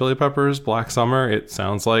Red Hot Chili Peppers Black Summer. It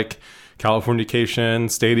sounds like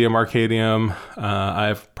Californication, Stadium Arcadium.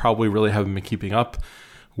 I've probably really haven't been keeping up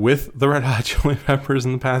with the Red Hot Chili Peppers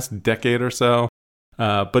in the past decade or so.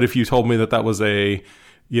 But if you told me that was a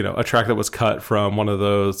track that was cut from one of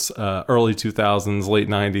those early 2000s, late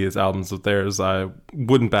 90s albums of theirs, I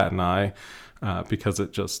wouldn't bat an eye because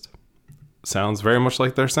it just sounds very much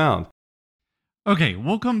like their sound. Okay,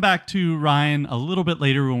 we'll come back to Ryan a little bit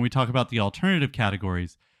later when we talk about the alternative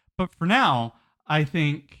categories. But for now, I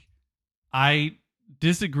think I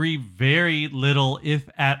disagree very little, if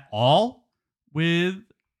at all, with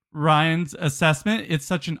Ryan's assessment. It's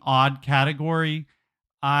such an odd category.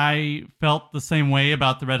 I felt the same way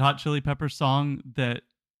about the Red Hot Chili Peppers song that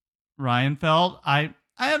Ryan felt. I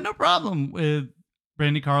have no problem with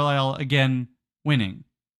Brandi Carlile again winning.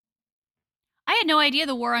 I had no idea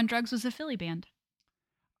the War on Drugs was a Philly band.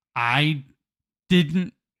 I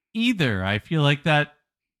didn't either. I feel like that.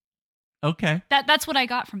 Okay. That's what I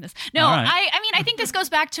got from this. No, right. I mean, I think this goes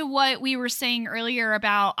back to what we were saying earlier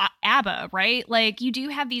about ABBA, right? Like, you do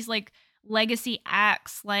have these, like, legacy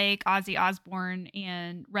acts like Ozzy Osbourne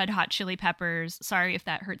and Red Hot Chili Peppers. Sorry if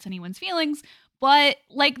that hurts anyone's feelings. But,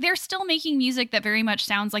 like, they're still making music that very much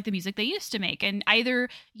sounds like the music they used to make. And either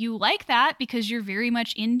you like that because you're very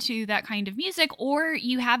much into that kind of music, or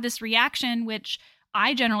you have this reaction, which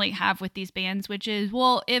I generally have with these bands, which is,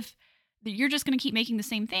 well, if you're just going to keep making the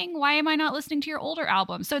same thing, why am I not listening to your older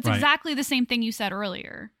album? So it's right. Exactly the same thing you said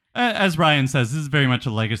earlier. As Ryan says, this is very much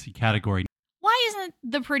a legacy category. Why isn't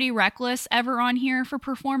The Pretty Reckless ever on here for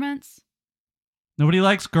performance? Nobody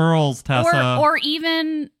likes girls, Tessa. Or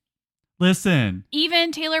even... Listen.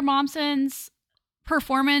 Even Taylor Momsen's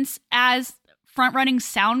performance as front-running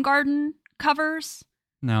Soundgarden covers.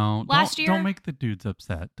 No, last year. Don't make the dudes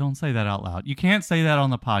upset. Don't say that out loud. You can't say that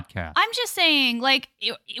on the podcast. I'm just saying, like,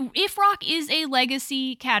 if rock is a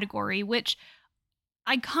legacy category, which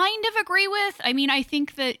I kind of agree with. I mean, I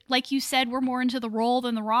think that, like you said, we're more into the roll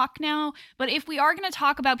than the rock now. But if we are going to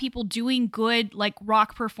talk about people doing good, like,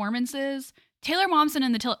 rock performances, Taylor Momsen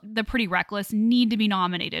and the Pretty Reckless need to be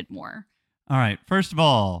nominated more. All right. First of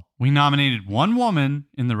all, we nominated one woman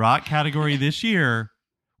in the rock category this year.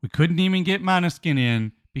 We couldn't even get Måneskin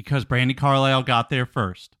in because Brandi Carlile got there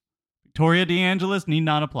first. Victoria DeAngelis need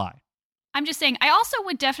not apply. I'm just saying, I also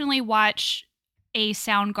would definitely watch a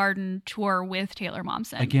Soundgarden tour with Taylor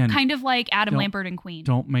Momsen. Again, kind of like Adam Lambert and Queen.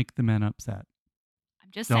 Don't make the men upset. I'm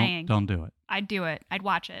just saying. Don't do it. I'd do it. I'd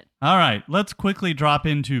watch it. All right, let's quickly drop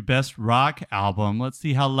into Best Rock Album. Let's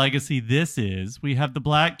see how legacy this is. We have the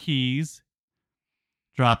Black Keys,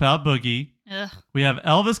 Dropout Boogie. Ugh. We have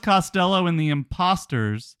Elvis Costello and the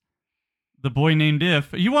Imposters, The Boy Named If.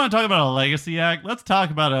 You want to talk about a legacy act? Let's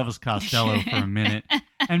talk about Elvis Costello for a minute.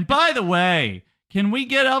 And by the way, can we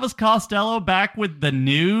get Elvis Costello back with the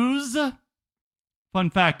news? Fun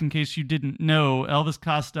fact, in case you didn't know, Elvis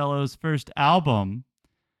Costello's first album,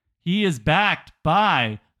 he is backed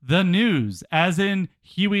by the news, as in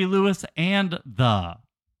Huey Lewis and the.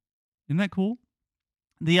 Isn't that cool?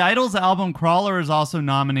 The Idols album Crawler is also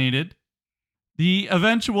nominated. The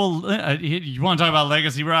eventual, you want to talk about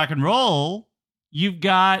legacy rock and roll? You've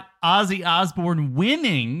got Ozzy Osbourne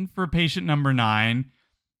winning for Patient Number 9.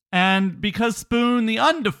 And because Spoon, the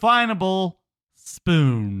undefinable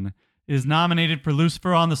Spoon, is nominated for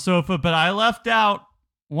Lucifer on the Sofa, but I left out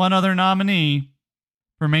one other nominee.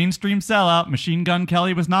 For Mainstream Sellout, Machine Gun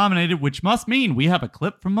Kelly was nominated, which must mean we have a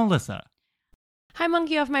clip from Melissa. Hi,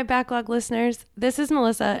 Monkey Off My Backlog listeners. This is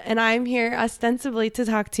Melissa, and I'm here ostensibly to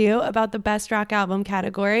talk to you about the Best Rock Album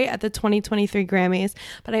category at the 2023 Grammys,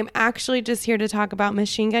 but I'm actually just here to talk about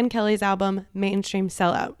Machine Gun Kelly's album, Mainstream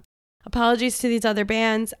Sellout. Apologies to these other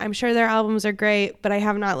bands. I'm sure their albums are great, but I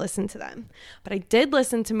have not listened to them. But I did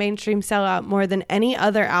listen to Mainstream Sellout more than any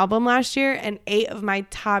other album last year, and 8 of my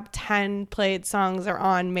top 10 played songs are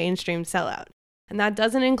on Mainstream Sellout. And that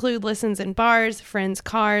doesn't include listens in bars, friends'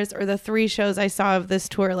 cars, or the 3 shows I saw of this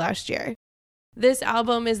tour last year. This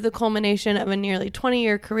album is the culmination of a nearly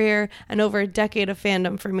 20-year career and over a decade of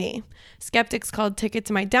fandom for me. Skeptics called Ticket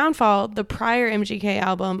to My Downfall, the prior MGK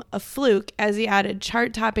album, a fluke as he added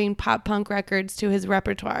chart-topping pop-punk records to his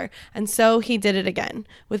repertoire, and so he did it again,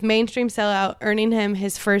 with Mainstream Sellout earning him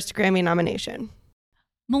his first Grammy nomination.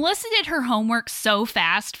 Melissa did her homework so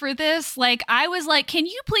fast for this. Like, I was like, can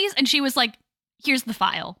you please? And she was like, here's the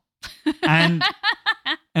file. And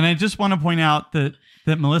I just want to point out that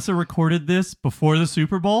Melissa recorded this before the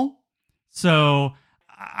Super Bowl. So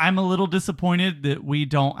I'm a little disappointed that we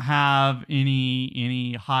don't have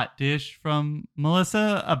any hot dish from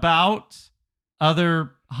Melissa about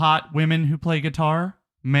other hot women who play guitar,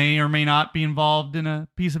 may or may not be involved in a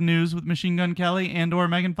piece of news with Machine Gun Kelly and or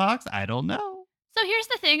Megan Fox. I don't know. So here's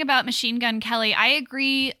the thing about Machine Gun Kelly. I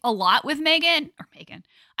agree a lot with Megan.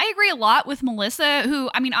 I agree a lot with Melissa, who,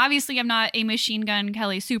 I mean, obviously I'm not a Machine Gun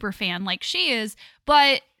Kelly super fan like she is,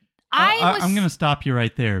 but I'm going to stop you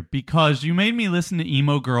right there because you made me listen to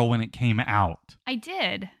Emo Girl when it came out. I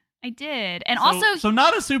did. And so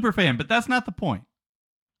not a super fan, but that's not the point.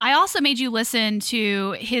 I also made you listen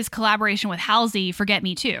to his collaboration with Halsey, Forget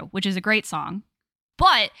Me Too, which is a great song.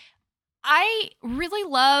 But I really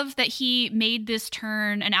love that he made this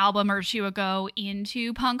turn an album or two ago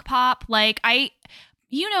into punk pop. Like,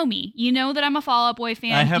 you know me. You know that I'm a Fall Out Boy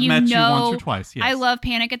fan. I have met you once or twice, yes. I love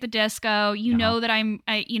Panic at the Disco. You know that I'm,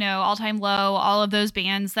 All Time Low, all of those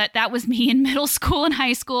bands. That was me in middle school and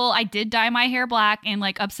high school. I did dye my hair black and,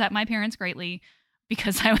 like, upset my parents greatly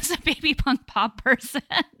because I was a baby punk pop person.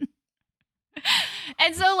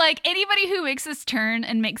 And so, like, anybody who makes this turn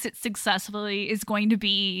and makes it successfully is going to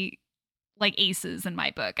be like aces in my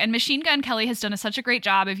book. And Machine Gun Kelly has done such a great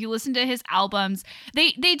job. If you listen to his albums,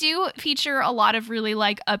 they do feature a lot of really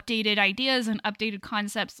like updated ideas and updated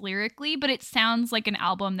concepts lyrically, but it sounds like an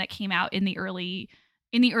album that came out in the early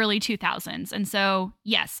 2000s. And so,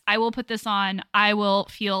 yes, I will put this on. I will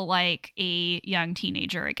feel like a young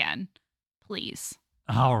teenager again. Please.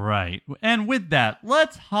 All right. And with that,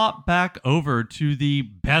 let's hop back over to the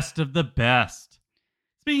best of the best.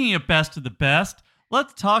 Speaking of best of the best,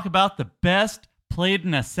 let's talk about the best played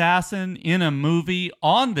an assassin in a movie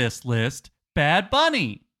on this list, Bad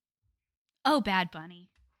Bunny. Oh, Bad Bunny.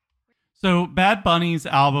 So Bad Bunny's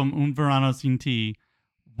album Un Verano Sin Ti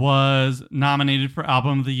was nominated for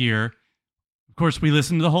Album of the Year. Of course, we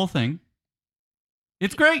listened to the whole thing.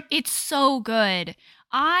 It's great. It's so good.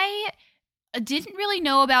 I didn't really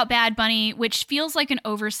know about Bad Bunny, which feels like an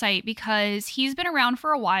oversight because he's been around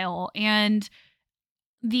for a while and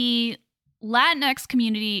the Latinx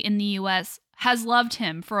community in the U.S. has loved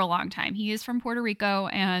him for a long time. He is from Puerto Rico,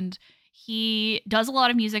 and he does a lot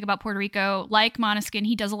of music about Puerto Rico. Like Måneskin,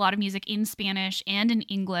 he does a lot of music in Spanish and in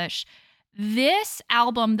English. This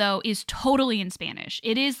album, though, is totally in Spanish.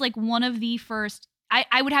 It is like one of the first.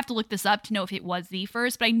 I would have to look this up to know if it was the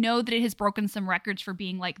first, but I know that it has broken some records for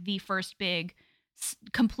being like the first big,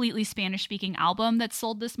 completely Spanish-speaking album that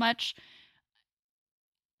sold this much.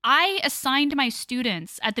 I assigned my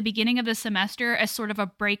students at the beginning of the semester as sort of a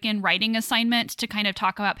break-in writing assignment to kind of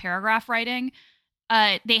talk about paragraph writing.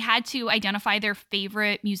 they had to identify their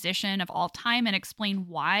favorite musician of all time and explain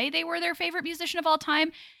why they were their favorite musician of all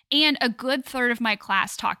time. And a good third of my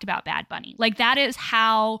class talked about Bad Bunny. Like, that is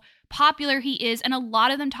how popular he is. And a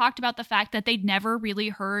lot of them talked about the fact that they'd never really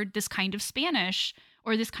heard this kind of Spanish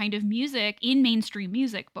or this kind of music in mainstream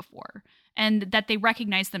music before, and that they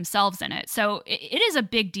recognize themselves in it. So it is a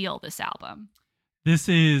big deal, this album. This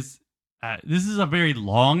is a very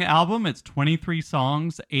long album. It's 23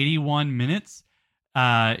 songs, 81 minutes.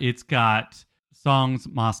 It's got songs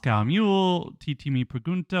Moscow Mule, Titi Me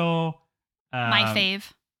Pregunto. My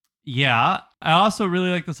fave. Yeah. I also really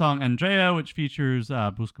like the song Andrea, which features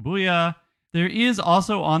Buscabulla. There is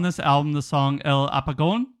also on this album the song El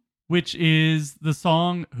Apagón, which is the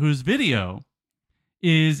song whose video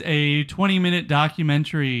is a 20-minute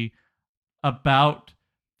documentary about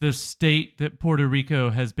the state that Puerto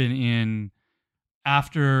Rico has been in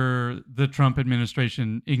after the Trump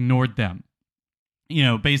administration ignored them. You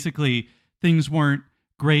know, basically, things weren't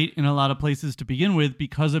great in a lot of places to begin with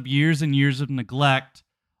because of years and years of neglect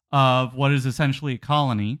of what is essentially a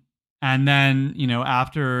colony. And then, you know,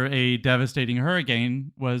 after a devastating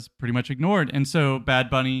hurricane was pretty much ignored. And so Bad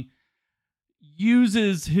Bunny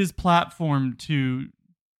uses his platform to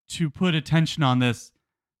put attention on this.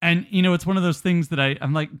 And, you know, it's one of those things that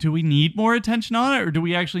I'm like, do we need more attention on it, or do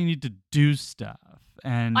we actually need to do stuff?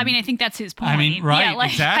 And I mean, I think that's his point. I mean, right, yeah, like,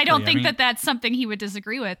 exactly. I don't think that that's something he would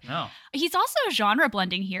disagree with. No. He's also genre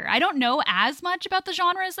blending here. I don't know as much about the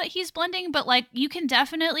genres that he's blending, but like, you can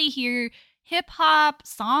definitely hear hip hop,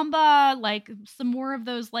 samba, like some more of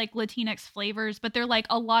those like Latinx flavors, but they're like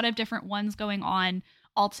a lot of different ones going on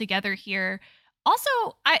all together here. Also,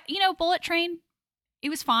 Bullet Train, it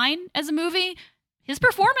was fine as a movie. His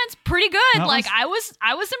performance, pretty good. I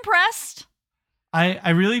was impressed. I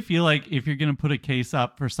really feel like if you're going to put a case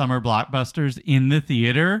up for summer blockbusters in the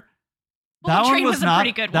theater, that one was not.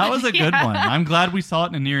 Pretty good that one. was a good one. I'm glad we saw it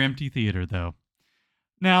in a near empty theater, though.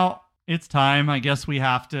 Now it's time. I guess we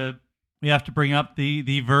have to bring up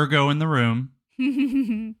the Virgo in the room.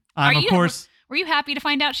 Of course. Were you happy to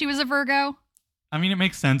find out she was a Virgo? I mean, it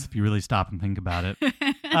makes sense if you really stop and think about it.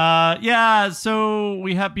 Yeah, so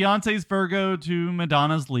we have Beyonce's Virgo to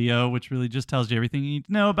Madonna's Leo, which really just tells you everything you need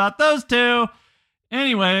to know about those two.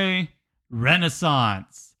 Anyway,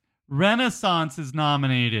 Renaissance. Renaissance is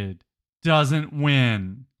nominated. Doesn't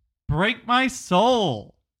win. Break My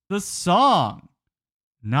Soul, the song,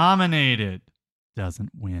 nominated.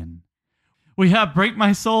 Doesn't win. We have Break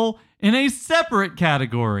My Soul in a separate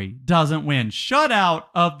category. Doesn't win. Shut out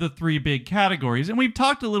of the three big categories. And we've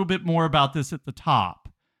talked a little bit more about this at the top.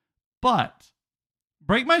 But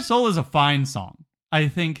Break My Soul is a fine song. I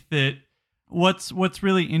think that what's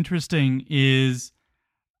really interesting is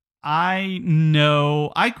I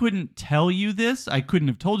know I couldn't tell you this. I couldn't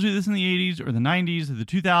have told you this in the 80s or the 90s or the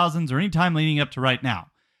 2000s or any time leading up to right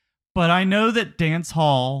now. But I know that dance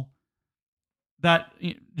hall, that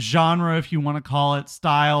genre, if you want to call it,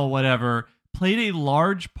 style, whatever, played a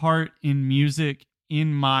large part in music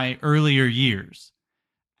in my earlier years.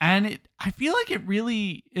 And I feel like it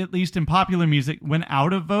really, at least in popular music, went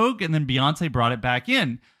out of vogue, and then Beyonce brought it back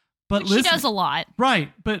in. But she does a lot.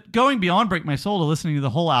 Right. But going beyond Break My Soul to listening to the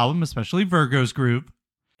whole album, especially Virgo's Groove,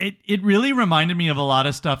 it really reminded me of a lot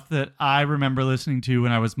of stuff that I remember listening to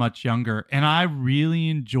when I was much younger. And I really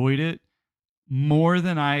enjoyed it more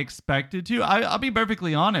than I expected to. I'll be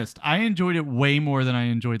perfectly honest. I enjoyed it way more than I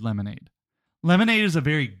enjoyed Lemonade. Lemonade is a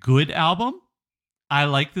very good album. I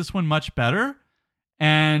like this one much better.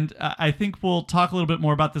 And I think we'll talk a little bit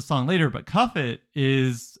more about this song later, but Cuff It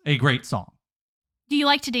is a great song. Do you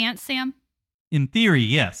like to dance, Sam? In theory,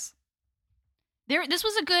 yes. This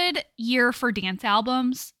was a good year for dance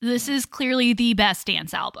albums. This is clearly the best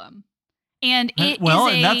dance album. And and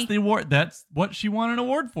that's the award. That's what she won an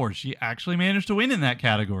award for. She actually managed to win in that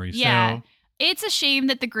category. Yeah. So it's a shame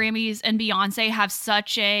that the Grammys and Beyonce have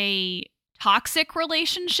such a toxic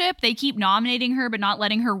relationship. They keep nominating her, but not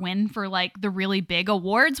letting her win for like the really big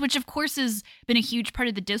awards, which of course has been a huge part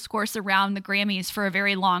of the discourse around the Grammys for a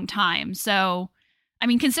very long time. So, I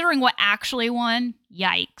mean, considering what actually won,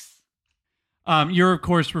 yikes. You're, of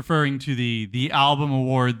course, referring to the album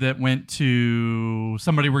award that went to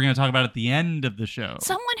somebody we're going to talk about at the end of the show.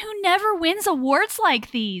 Someone who never wins awards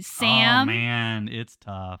like these, Sam. Oh, man, it's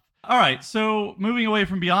tough. All right, so moving away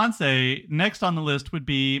from Beyonce, next on the list would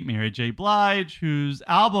be Mary J. Blige, whose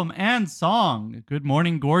album and song, Good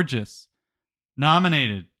Morning Gorgeous,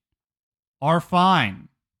 nominated, are fine.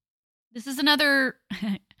 This is another...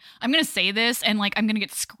 I'm going to say this and like I'm going to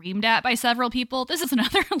get screamed at by several people. This is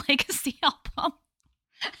another Legacy album.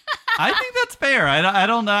 I think that's fair. I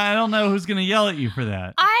don't know who's going to yell at you for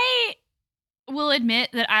that. I will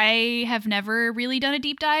admit that I have never really done a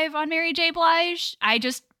deep dive on Mary J. Blige.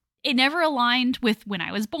 It never aligned with when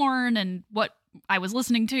I was born and what I was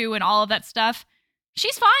listening to and all of that stuff.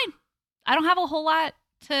 She's fine. I don't have a whole lot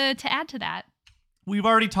to add to that. We've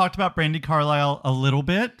already talked about Brandi Carlile a little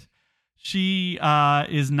bit. She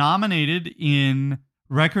is nominated in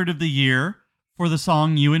Record of the Year for the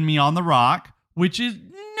song You and Me on the Rock, which is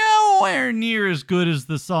nowhere near as good as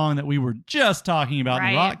the song that we were just talking about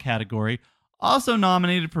in the rock category. Also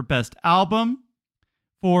nominated for Best Album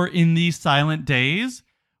for In These Silent Days,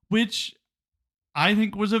 which I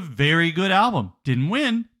think was a very good album. Didn't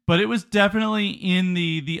win, but it was definitely in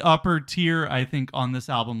the upper tier, I think, on this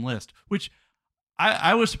album list, which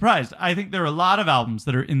I was surprised. I think there are a lot of albums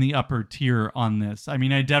that are in the upper tier on this. I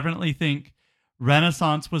mean, I definitely think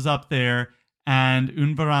Renaissance was up there and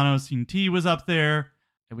Un Verano Sin Ti was up there.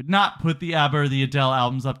 I would not put the ABBA or the Adele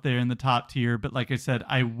albums up there in the top tier, but like I said,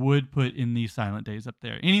 I would put In These Silent Days up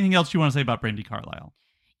there. Anything else you want to say about Brandi Carlile?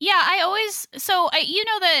 Yeah, you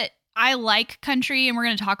know that I like country, and we're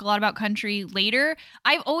going to talk a lot about country later.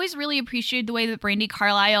 I've always really appreciated the way that Brandi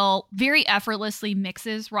Carlile very effortlessly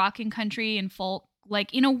mixes rock and country and folk,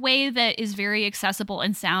 like in a way that is very accessible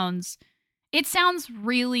and sounds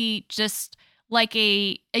really just like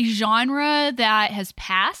a genre that has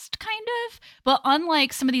passed, kind of. But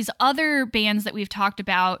unlike some of these other bands that we've talked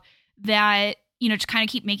about that, you know, to kind of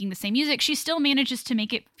keep making the same music, she still manages to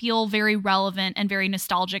make it feel very relevant and very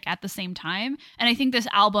nostalgic at the same time. And I think this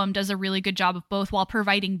album does a really good job of both while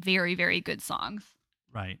providing very, very good songs.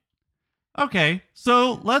 Right. Okay,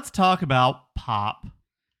 so let's talk about pop,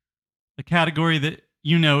 a category that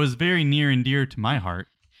you know is very near and dear to my heart.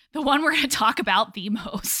 The one we're going to talk about the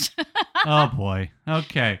most. Oh, boy.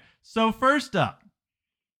 Okay. So first up,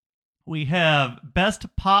 we have Best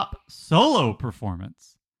Pop Solo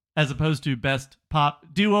Performance, as opposed to Best Pop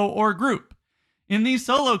Duo or Group. In the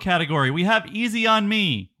solo category, we have Easy on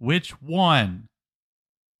Me, which won.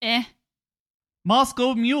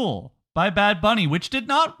 Moscow Mule by Bad Bunny, which did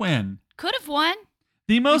not win. Could have won.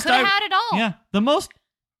 The most could have had it all. Yeah, the most...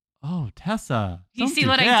 Oh, Tessa. You see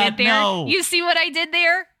what I did there? No. You see what I did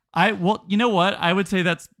there? Well, you know what? I would say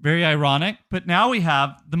that's very ironic, but now we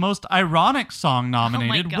have the most ironic song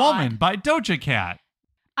nominated, Woman by Doja Cat.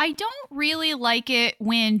 I don't really like it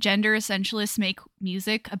when gender essentialists make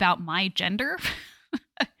music about my gender.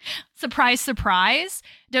 Surprise, surprise.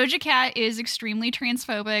 Doja Cat is extremely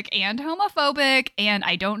transphobic and homophobic, and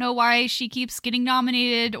I don't know why she keeps getting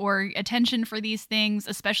nominated or attention for these things,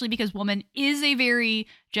 especially because Woman is a very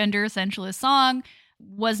gender essentialist song.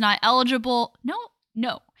 Was not eligible.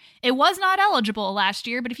 No. It was not eligible last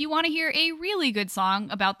year, but if you want to hear a really good song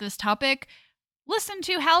about this topic, listen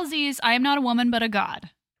to Halsey's I Am Not a Woman But a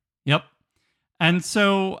God. Yep. And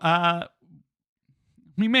so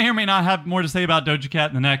we may or may not have more to say about Doja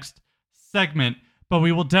Cat in the next segment, but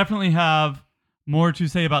we will definitely have more to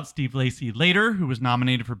say about Steve Lacy later, who was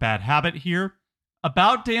nominated for Bad Habit here.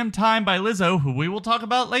 About Damn Time by Lizzo, who we will talk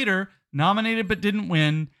about later, nominated but didn't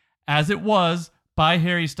win, as it was by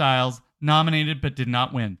Harry Styles, nominated but did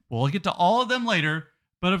not win. We'll get to all of them later,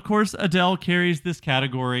 but of course Adele carries this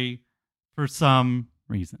category for some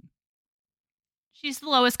reason. She's the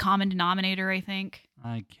lowest common denominator, I think.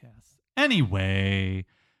 I guess. Anyway,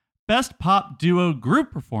 Best Pop Duo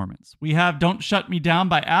Group Performance. We have Don't Shut Me Down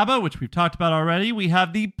by ABBA, which we've talked about already. We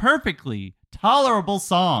have the perfectly tolerable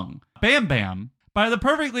song, Bam Bam, by the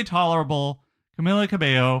perfectly tolerable Camila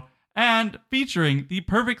Cabello, and featuring the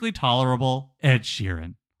perfectly tolerable Ed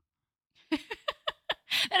Sheeran.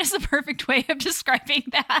 That is the perfect way of describing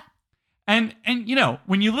that. And you know,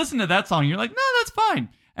 when you listen to that song, you're like, no, that's fine.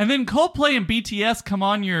 And then Coldplay and BTS come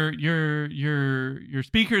on your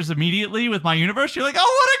speakers immediately with My Universe. You're like, oh,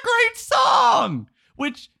 what a great song!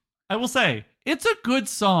 Which I will say, it's a good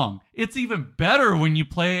song. It's even better when you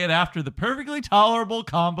play it after the perfectly tolerable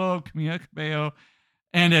combo of Camila Cabello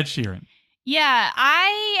and Ed Sheeran. Yeah,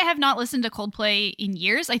 I have not listened to Coldplay in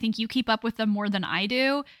years. I think you keep up with them more than I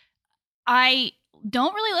do. I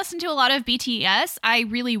don't really listen to a lot of BTS. I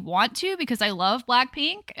really want to because I love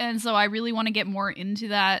Blackpink, and so I really want to get more into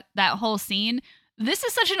that whole scene. This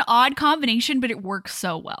is such an odd combination, but it works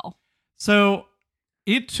so well. So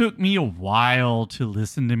it took me a while to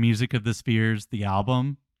listen to Music of the Spheres, the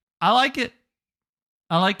album. I like it.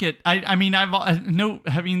 I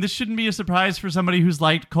mean, this shouldn't be a surprise for somebody who's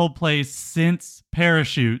liked Coldplay since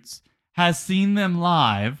Parachutes, has seen them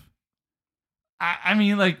live. I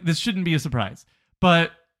mean, like, this shouldn't be a surprise.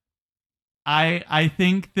 But I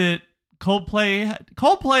think that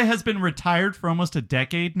Coldplay has been retired for almost a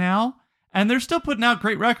decade now, and they're still putting out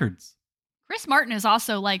great records. Chris Martin is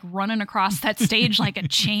also like running across that stage like a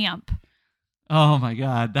champ. Oh my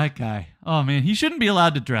God, that guy. Oh man, he shouldn't be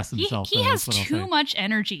allowed to dress himself. He has too much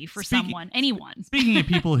energy for anyone. Speaking of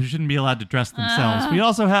people who shouldn't be allowed to dress themselves, we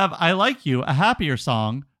also have I Like You, a happier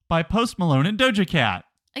song by Post Malone and Doja Cat.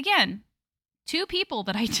 Again, two people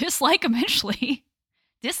that I dislike immensely.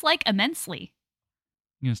 You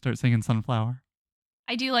gonna start singing Sunflower?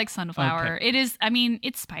 I do like Sunflower. Okay. It is, I mean,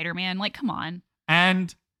 it's Spider-Man. Like, come on.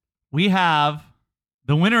 And we have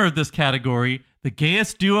the winner of this category, the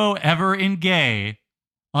gayest duo ever in gay,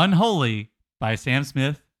 Unholy by Sam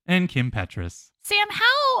Smith and Kim Petras. Sam,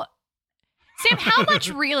 how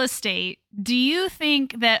much real estate do you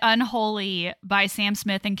think that Unholy by Sam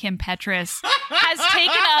Smith and Kim Petras has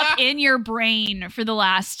taken up in your brain for the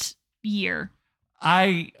last year?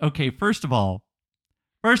 First of all,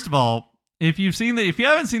 if you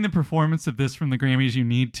haven't seen the performance of this from the Grammys, you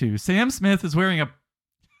need to. Sam Smith is wearing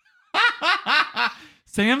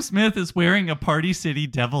a Party City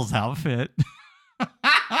Devils outfit.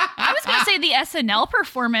 I was going to say the SNL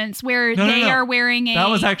performance where they are wearing a... That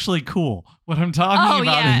was actually cool. What I'm talking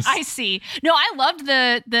about is... I see. No, I loved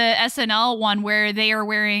the SNL one where they are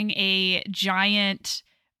wearing a giant,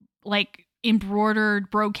 like, embroidered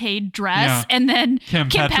brocade dress, and then Kim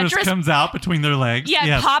Petras comes out between their legs. Yeah,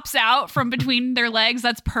 yes. Pops out from between their legs.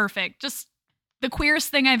 That's perfect. Just the queerest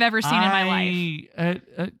thing I've ever seen in my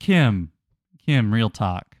life. Kim, real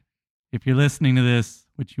talk. If you're listening to this,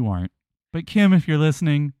 which you aren't, but Kim, if you're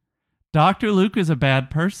listening, Dr. Luke is a bad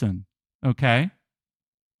person. Okay?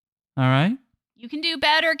 All right? You can do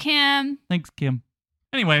better, Kim. Thanks, Kim.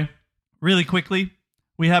 Anyway, really quickly,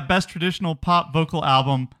 we have Best Traditional Pop Vocal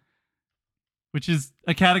Album, which is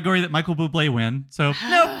a category that Michael Bublé win. So,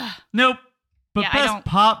 nope. But Best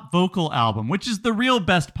Pop Vocal Album, which is the real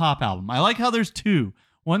Best Pop Album. I like how there's two.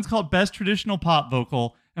 One's called Best Traditional Pop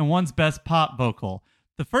Vocal, and one's Best Pop Vocal.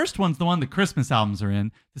 The first one's the one the Christmas albums are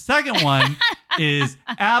in. The second one is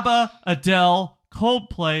ABBA, Adele,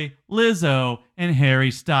 Coldplay, Lizzo, and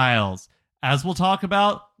Harry Styles. As we'll talk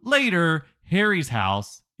about later, Harry's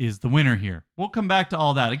House is the winner here. We'll come back to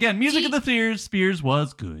all that. Again, Music of the Spheres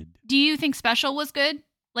was good. Do you think Special was good?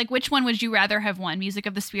 Like, which one would you rather have won, Music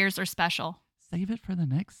of the Spheres or Special? Save it for the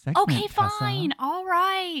next segment. Okay, fine. All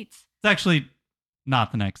right. It's actually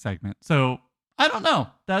not the next segment. So, I don't know.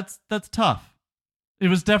 That's tough. It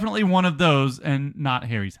was definitely one of those and not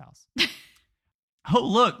Harry's House.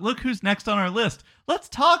 Oh, look who's next on our list. Let's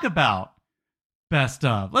talk about Best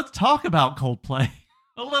Of. Let's talk about Coldplay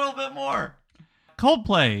a little bit more.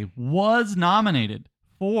 Coldplay was nominated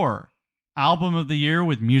for Album of the Year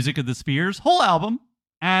with Music of the Spheres, whole album.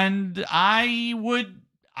 And I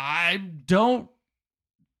don't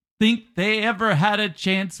think they ever had a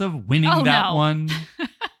chance of winning that one.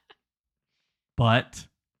 But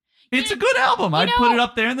it's a good album. I'd put it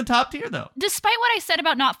up there in the top tier, though. Despite what I said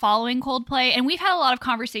about not following Coldplay, and we've had a lot of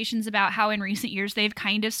conversations about how in recent years they've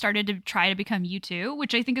kind of started to try to become U2,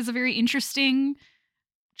 which I think is a very interesting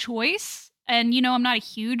choice. And, I'm not a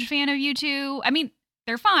huge fan of U2. I mean,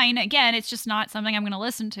 they're fine. Again, it's just not something I'm going to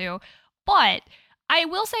listen to. But I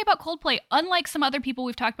will say about Coldplay, unlike some other people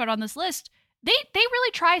we've talked about on this list, they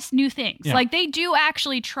really try new things. Yeah. Like, they do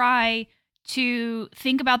actually try to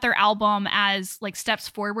think about their album as like steps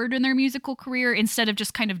forward in their musical career instead of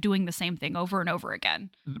just kind of doing the same thing over and over again.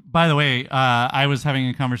 By the way, I was having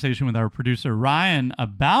a conversation with our producer Ryan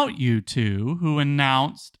about U2, who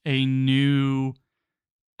announced a new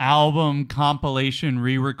album compilation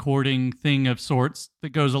re-recording thing of sorts that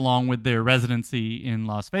goes along with their residency in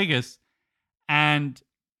Las Vegas. And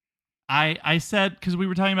I said, because we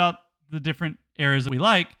were talking about the different eras that we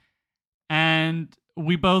like, and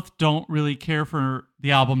we both don't really care for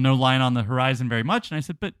the album No Line on the Horizon very much. And I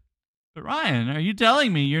said, but Ryan, are you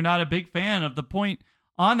telling me you're not a big fan of the point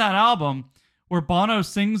on that album where Bono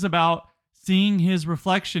sings about seeing his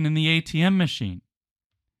reflection in the ATM machine?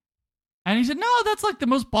 And he said, no, that's like the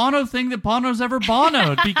most Bono thing that Bono's ever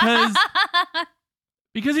Bono'd because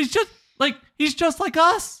he's just like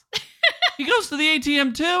us. He goes to the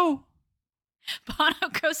ATM too.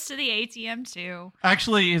 Bono goes to the ATM too.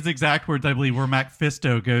 Actually, his exact words, I believe, were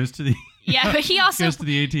Macfisto goes to the but he also goes to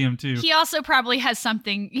the ATM too. He also probably has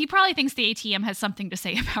something. He probably thinks the ATM has something to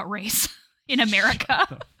say about race in America.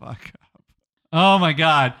 Shut the fuck up! Oh my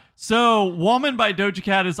God! So, "Woman" by Doja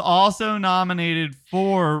Cat is also nominated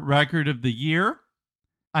for Record of the Year.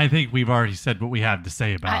 I think we've already said what we have to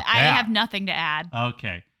say about that. I have nothing to add.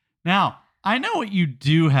 Okay, now I know what you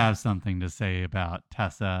do have something to say about,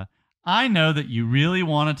 Tessa. I know that you really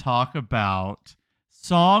want to talk about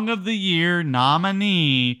Song of the Year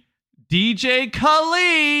nominee DJ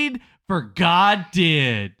Khaled for God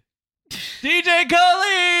Did. DJ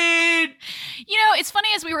Khaled! It's funny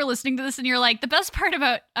as we were listening to this and you're like, the best part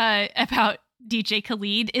about DJ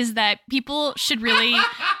Khalid is that people should really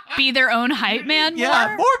be their own hype man more.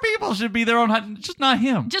 Yeah, more people should be their own hype, just not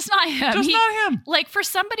him. Just not him. Not him. Like for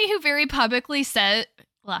somebody who very publicly said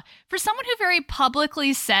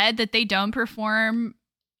that they don't perform,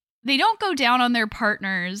 they don't go down on their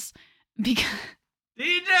partners because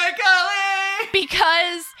DJ Khalid!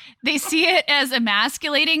 Because they see it as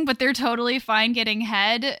emasculating, but they're totally fine getting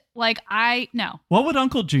head. No. What would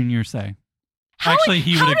Uncle Junior say? Actually,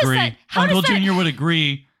 he would agree. Uncle Junior would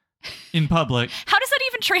agree in public. How does that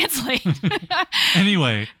even translate?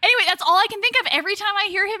 Anyway, that's all I can think of. Every time I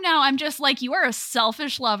hear him now, I'm just like, you are a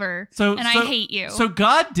selfish lover, and I hate you. So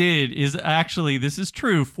God Did is actually, this is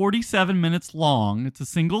true, 47 minutes long. It's a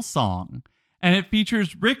single song. And it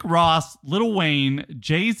features Rick Ross, Lil Wayne,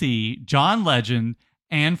 Jay-Z, John Legend,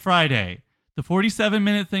 and Friday. The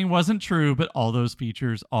 47-minute thing wasn't true, but all those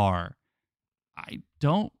features are. I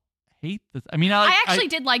don't hate this. I mean, I actually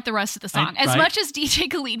did like the rest of the song. As much as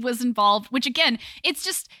DJ Khalid was involved, which again, it's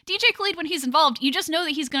just DJ Khalid when he's involved, you just know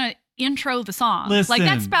that he's going to intro the song. Listen,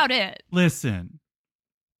 that's about it. Listen,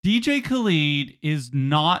 DJ Khalid is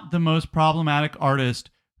not the most problematic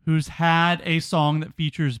artist who's had a song that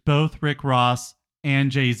features both Rick Ross and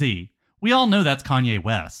Jay-Z. We all know that's Kanye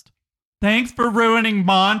West. Thanks for ruining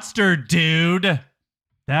Monster, dude.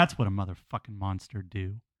 That's what a motherfucking monster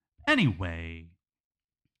do. Anyway,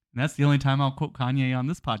 that's the only time I'll quote Kanye on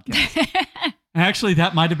this podcast. Actually,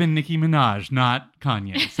 that might have been Nicki Minaj, not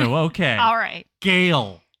Kanye. So, okay. All right.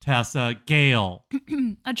 Gail, Tessa, Gail.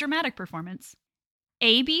 A dramatic performance.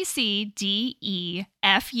 A, B, C, D, E,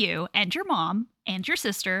 F, you, and your mom, and your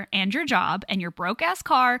sister, and your job, and your broke-ass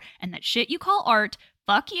car, and that shit you call art,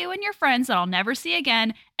 fuck you and your friends that I'll never see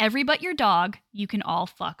again, every but your dog, you can all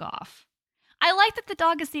fuck off. I like that the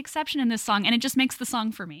dog is the exception in this song, and it just makes the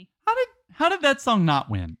song for me. How did that song not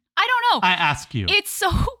win? I don't know. I ask you. It's so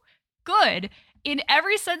good in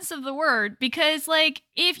every sense of the word, because,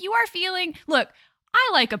 if you are feeling... Look, I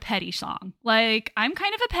like a petty song. I'm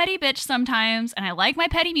kind of a petty bitch sometimes, and I like my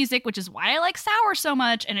petty music, which is why I like Sour so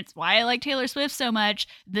much, and it's why I like Taylor Swift so much.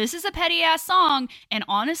 This is a petty-ass song, and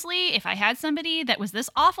honestly, if I had somebody that was this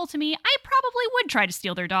awful to me, I probably would try to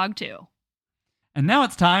steal their dog, too. And now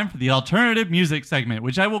it's time for the alternative music segment,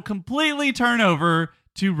 which I will completely turn over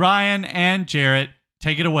to Ryan and Jarrett.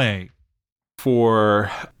 Take it away. For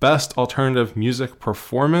Best Alternative Music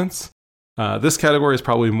Performance, this category is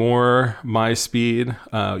probably more my speed.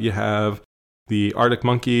 You have the Arctic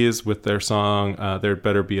Monkeys with their song There'd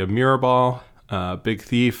Better Be a Mirror Ball, Big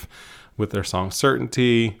Thief with their song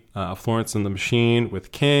Certainty, Florence and the Machine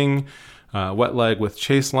with King, Wet Leg with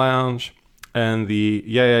Chase Lounge, and the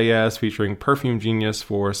Yeah Yeah Yeahs featuring Perfume Genius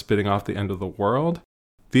for Spitting Off the End of the World.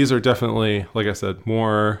 These are definitely, like I said,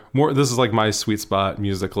 more. This is like my sweet spot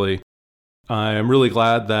musically. I am really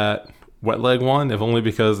glad that Wet Leg won, if only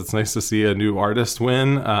because it's nice to see a new artist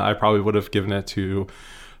win. I probably would have given it to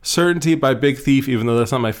Certainty by Big Thief, even though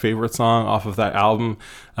that's not my favorite song off of that album.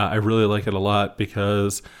 I really like it a lot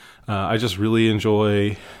because I just really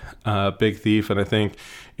enjoy Big Thief, and I think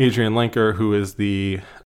Adrienne Lenker, who is the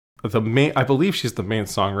main, I believe she's the main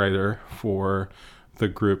songwriter for the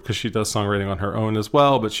group, because she does songwriting on her own as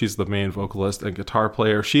well, but she's the main vocalist and guitar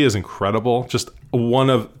player. She is incredible, just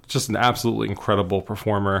an absolutely incredible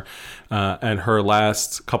performer, and her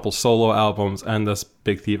last couple solo albums and this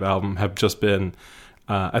Big Thief album have just been,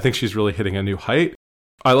 I think she's really hitting a new height.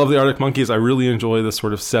 I love the Arctic Monkeys. I really enjoy the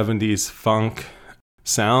sort of 70s funk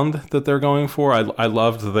sound that they're going for. I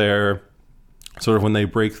loved their sort of when they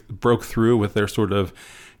broke through with their sort of,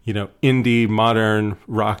 indie modern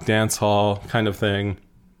rock dance hall kind of thing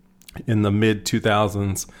in the mid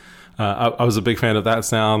 2000s. I was a big fan of that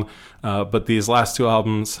sound, but these last two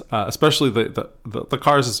albums, especially the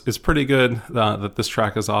Cars is pretty good, that this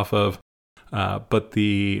track is off of, but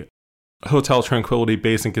the Hotel Tranquility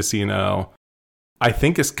Bass and Casino, I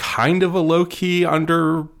think, is kind of a low-key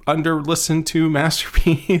under listened to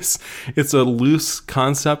masterpiece. It's a loose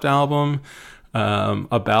concept album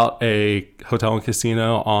about a hotel and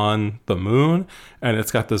casino on the moon, and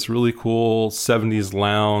it's got this really cool 70s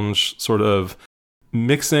lounge sort of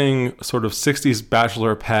mixing sort of 60s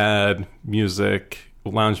bachelor pad music,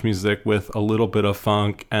 lounge music, with a little bit of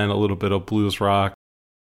funk and a little bit of blues rock.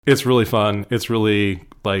 It's really fun. It's really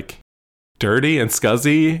dirty and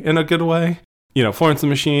scuzzy in a good way. Florence and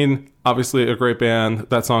the Machine, obviously a great band.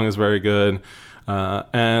 That song is very good.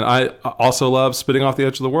 And I also love Spitting Off the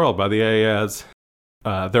Edge of the World by the Yeah Yeahs.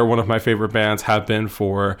 They're one of my favorite bands, have been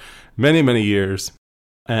for many, many years.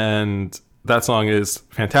 And that song is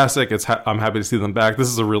fantastic. I'm happy to see them back. This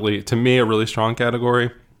is to me, a really strong category.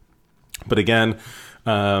 But again,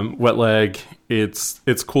 Wet Leg,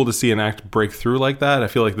 it's cool to see an act break through like that. I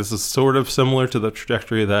feel like this is sort of similar to the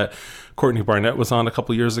trajectory that Courtney Barnett was on a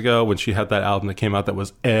couple years ago when she had that album that came out that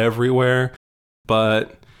was everywhere.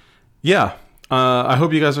 But yeah, I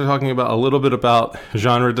hope you guys are talking about a little bit about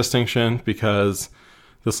genre distinction, because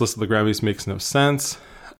this list of the Grammys makes no sense.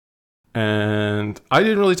 And I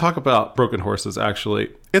didn't really talk about Broken Horses,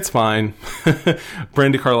 actually. It's fine.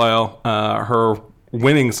 Brandi Carlile, her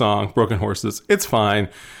winning song, Broken Horses, it's fine.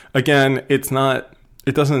 Again, it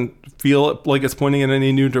doesn't feel like it's pointing in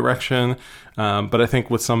any new direction. But I think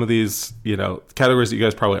with some of these, categories that you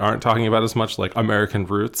guys probably aren't talking about as much, like American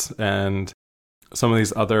Roots and some of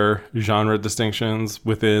these other genre distinctions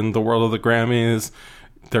within the world of the Grammys,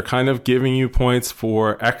 they're kind of giving you points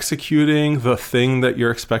for executing the thing that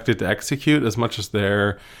you're expected to execute as much as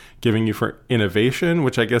they're giving you for innovation,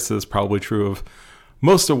 which I guess is probably true of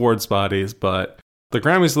most awards bodies. But the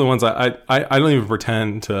Grammys are the ones I don't even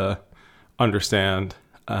pretend to understand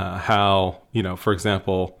how, for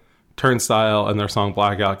example, Turnstile and their song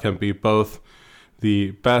Blackout can be both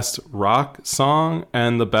the best rock song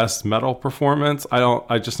and the best metal performance.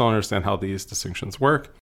 I just don't understand how these distinctions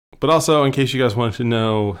work. But also, in case you guys wanted to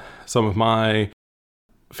know some of my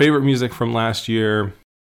favorite music from last year,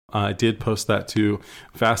 I did post that to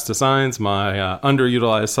Fast Designs, my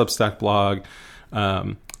underutilized Substack blog.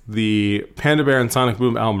 The Panda Bear and Sonic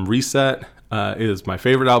Boom album Reset is my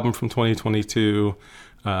favorite album from 2022.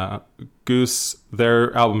 Goose,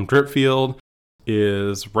 their album Dripfield,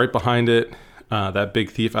 is right behind it. That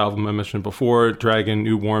Big Thief album I mentioned before, Dragon,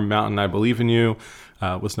 New Warm Mountain, I Believe in You,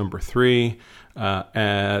 was number 3.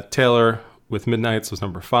 And Taylor with Midnights was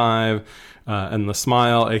number 5. And The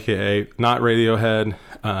Smile, aka not Radiohead,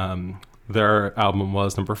 their album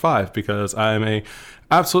was number 5, because I am a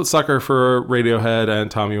absolute sucker for Radiohead and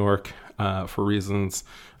Thom Yorke for reasons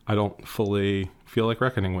I don't fully feel like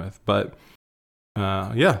reckoning with. But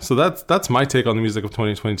so that's my take on the music of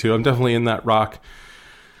 2022. I'm definitely in that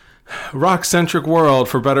rock-centric world,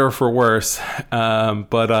 for better or for worse.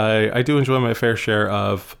 But I do enjoy my fair share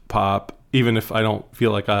of pop, even if I don't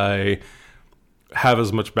feel like I have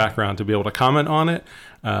as much background to be able to comment on it.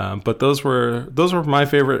 But those were my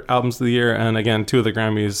favorite albums of the year. And again, 2 of the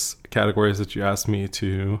Grammys categories that you asked me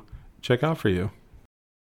to check out for you.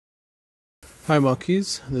 Hi,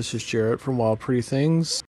 monkeys. This is Jarrett from Wild Pretty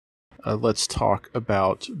Things. Let's talk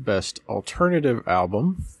about Best Alternative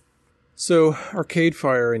Album. So, Arcade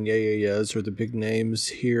Fire and Yeah Yeah Yeahs are the big names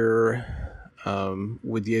here.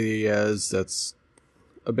 With Yeah Yeah Yeahs, that's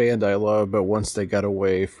a band I love, but once they got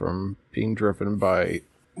away from being driven by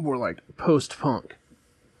more like post-punk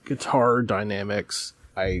guitar dynamics,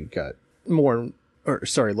 I got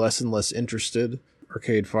less and less interested.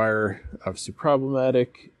 Arcade Fire, obviously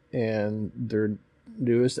problematic, and their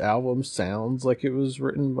newest album sounds like it was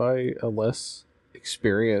written by a less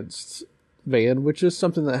experienced band, which is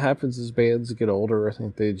something that happens as bands get older. I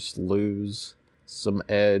think they just lose some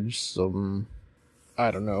edge, some,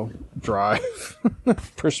 drive,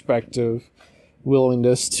 perspective,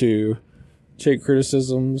 willingness to take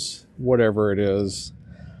criticisms, whatever it is.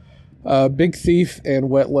 Big Thief and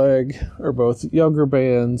Wet Leg are both younger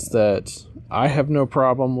bands that I have no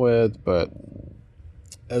problem with, but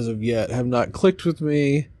as of yet have not clicked with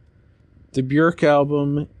me. The Björk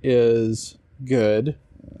album is good.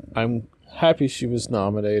 I'm happy she was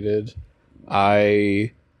nominated.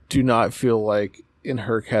 I do not feel like in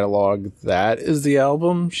her catalog that is the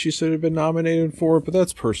album she should have been nominated for, but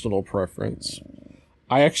that's personal preference.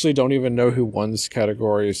 I actually don't even know who won this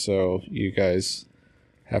category, so you guys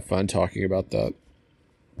have fun talking about that.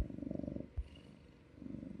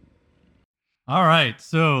 All right,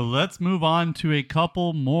 so let's move on to a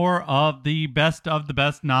couple more of the best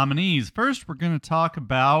nominees. First, we're going to talk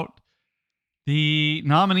about the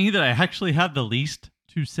nominee that I actually had the least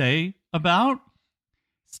to say about,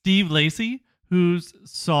 Steve Lacy, whose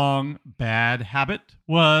song Bad Habit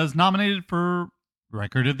was nominated for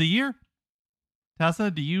Record of the Year.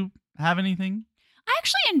 Tessa, do you have anything? I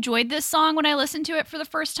actually enjoyed this song when I listened to it for the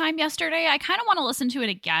first time yesterday. I kind of want to listen to it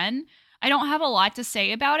again. I don't have a lot to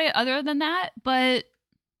say about it other than that, but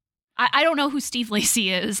I don't know who Steve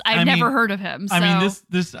Lacy is. I've never heard of him. So. I mean,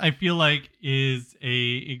 this I feel like is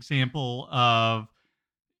a example of,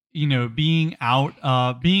 being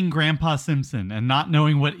Grandpa Simpson and not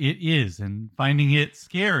knowing what it is and finding it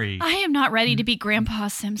scary. I am not ready to be Grandpa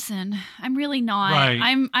Simpson. I'm really not.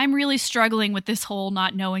 Right. I'm really struggling with this whole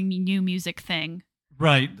not knowing new music thing.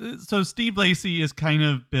 Right. So Steve Lacy is kind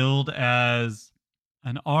of billed as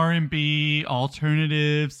an R&B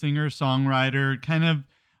alternative singer-songwriter, kind of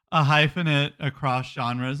a hyphenate across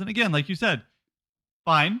genres. And again, like you said,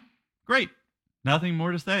 fine, great. Nothing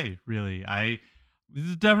more to say, really. This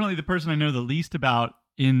is definitely the person I know the least about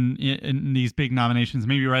in these big nominations.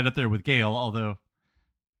 Maybe right up there with Gail, although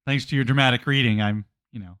thanks to your dramatic reading, I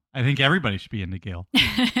think everybody should be into Gail.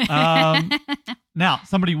 Now,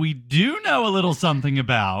 somebody we do know a little something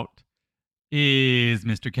about is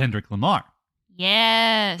Mr. Kendrick Lamar.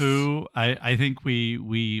 Yes. Who I think we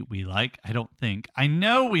like. I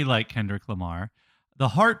know we like Kendrick Lamar. The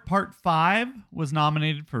Heart Part 5 was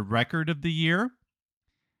nominated for Record of the Year.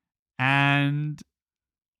 And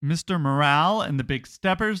Mr. Morale and the Big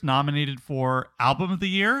Steppers nominated for Album of the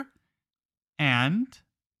Year. And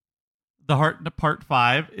The Heart Part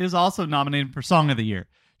 5 is also nominated for Song of the Year.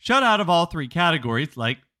 Shut out of all three categories,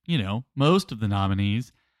 like, most of the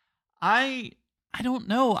nominees. I don't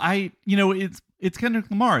know. It's Kendrick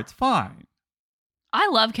Lamar. It's fine. I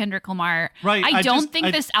love Kendrick Lamar. Right. I don't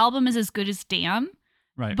think this album is as good as Damn.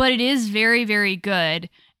 Right. But it is very, very good.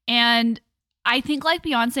 And I think, like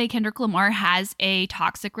Beyonce, Kendrick Lamar has a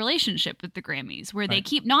toxic relationship with the Grammys where they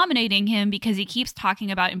keep nominating him because he keeps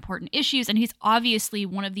talking about important issues. And he's obviously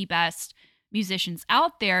one of the best musicians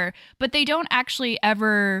out there. But they don't actually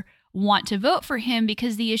ever want to vote for him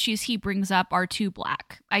because the issues he brings up are too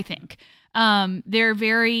black, I think. They're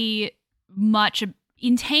very much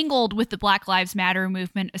entangled with the Black Lives Matter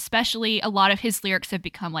movement, especially a lot of his lyrics have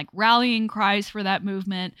become like rallying cries for that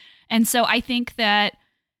movement. And so I think that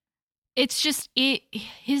it's just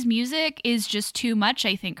his music is just too much,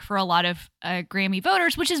 I think, for a lot of Grammy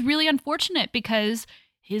voters, which is really unfortunate because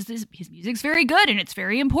his music's very good and it's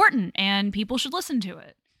very important and people should listen to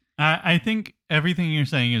it. I think everything you're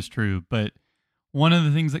saying is true, but one of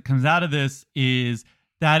the things that comes out of this is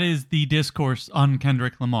that is the discourse on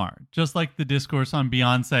Kendrick Lamar. Just like the discourse on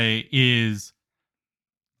Beyonce is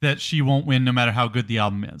that she won't win no matter how good the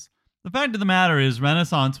album is. The fact of the matter is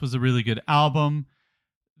Renaissance was a really good album.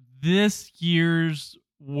 This year's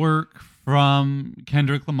work from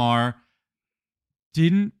Kendrick Lamar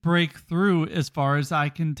didn't break through, as far as I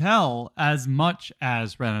can tell, as much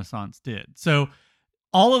as Renaissance did. So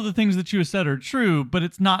all of the things that you said are true, but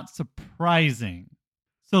it's not surprising.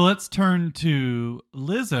 So let's turn to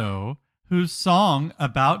Lizzo, whose song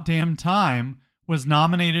About Damn Time was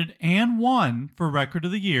nominated and won for Record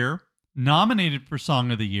of the Year, nominated for Song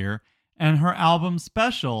of the Year, and her album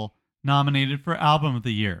Special nominated for Album of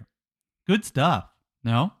the Year. Good stuff,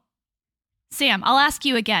 no? Sam, I'll ask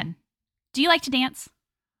you again. Do you like to dance?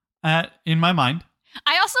 In my mind.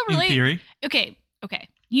 I also really... In theory. Okay.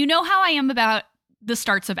 You know how I am about the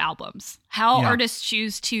starts of albums, how artists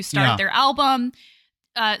choose to start their album.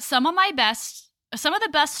 Some of the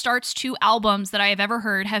best starts to albums that I have ever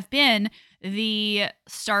heard have been the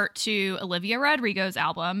start to Olivia Rodrigo's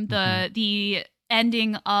album, the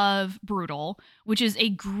ending of Brutal, which is a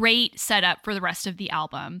great setup for the rest of the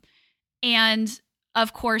album. And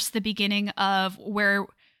of course, the beginning of When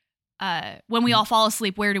We All Fall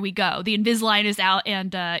Asleep, Where Do We Go? The Invisalign is out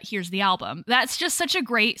and here's the album. That's just such a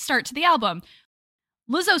great start to the album.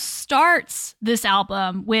 Lizzo starts this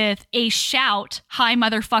album with a shout, "Hi,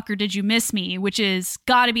 motherfucker, did you miss me?" which is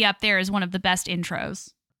got to be up there as one of the best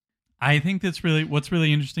intros. I think what's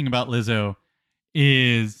really interesting about Lizzo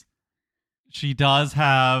is she does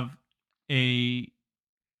have a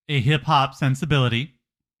hip-hop sensibility,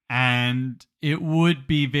 and it would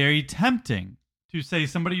be very tempting to say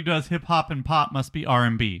somebody who does hip-hop and pop must be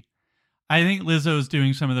R&B. I think Lizzo is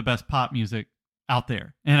doing some of the best pop music out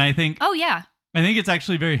there. And I think... Oh, yeah. I think it's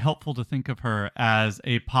actually very helpful to think of her as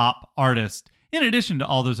a pop artist in addition to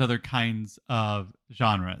all those other kinds of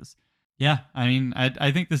genres. Yeah, I mean,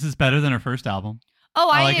 I think this is better than her first album. Oh,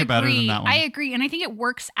 I like agree. It better than that one. I agree. And I think it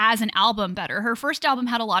works as an album better. Her first album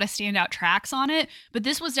had a lot of standout tracks on it, but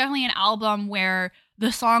this was definitely an album where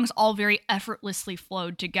the songs all very effortlessly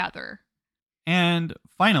flowed together. And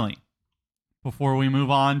finally, before we move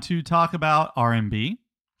on to talk about R&B,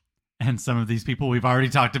 and some of these people we've already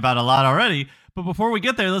talked about a lot already, but before we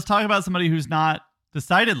get there, let's talk about somebody who's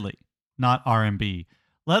decidedly not R&B.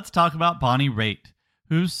 Let's talk about Bonnie Raitt,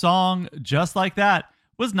 whose song Just Like That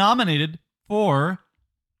was nominated for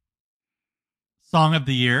Song of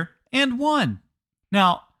the Year and won.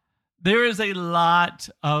 Now, there is a lot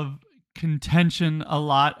of contention, a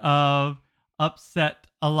lot of upset,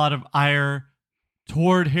 a lot of ire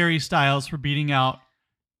toward Harry Styles for beating out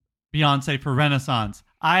Beyonce for Renaissance.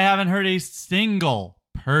 I haven't heard a single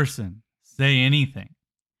person say anything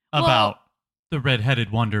about the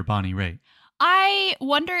redheaded wonder Bonnie Raitt. I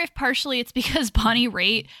wonder if partially it's because Bonnie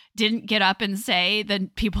Raitt didn't get up and say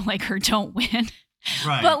that people like her don't win.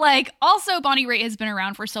 Right. But also Bonnie Raitt has been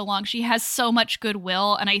around for so long. She has so much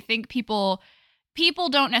goodwill. And I think people people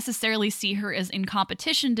don't necessarily see her as in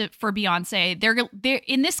competition for Beyonce. They're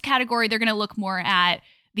in this category. They're going to look more at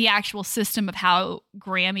the actual system of how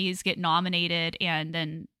Grammys get nominated and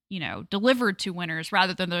then, delivered to winners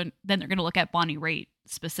rather than they're going to look at Bonnie Raitt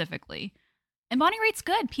specifically. And Bonnie Raitt's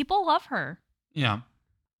good. People love her. Yeah.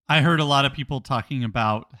 I heard a lot of people talking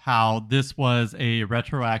about how this was a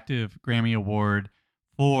retroactive Grammy Award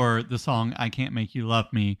for the song I Can't Make You Love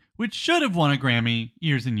Me, which should have won a Grammy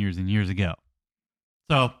years and years and years ago.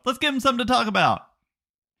 So let's give them something to talk about.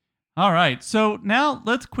 All right. So now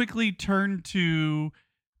let's quickly turn to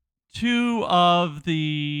two of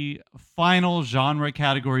the final genre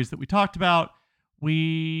categories that we talked about.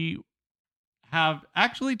 We have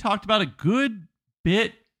actually talked about a good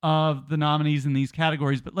bit of the nominees in these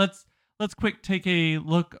categories, but let's quick take a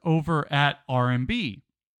look over at R&B.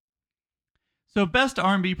 So best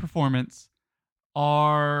R&B performance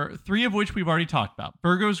are three of which we've already talked about.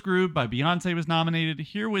 Virgo's Groove by Beyonce was nominated.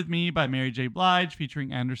 Here With Me by Mary J. Blige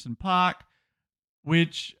featuring Anderson .Paak,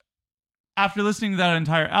 which after listening to that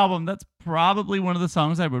entire album, that's probably one of the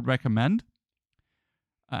songs I would recommend.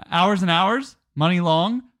 Hours and Hours, Money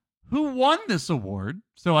Long, who won this award,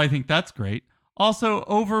 so I think that's great. Also,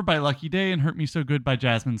 Over by Lucky Daye and Hurt Me So Good by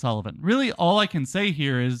Jasmine Sullivan. Really, all I can say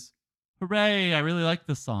here is, hooray, I really like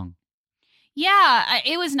this song. Yeah,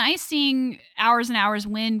 it was nice seeing Hours and Hours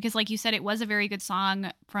win because, like you said, it was a very good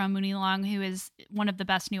song from Mooney Long, who is one of the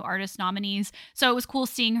best new artist nominees. So it was cool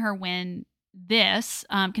seeing her win this,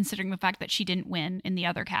 considering the fact that she didn't win in the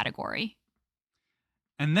other category.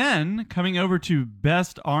 And then, coming over to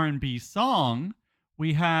Best R&B Song,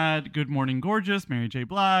 we had Good Morning Gorgeous, Mary J.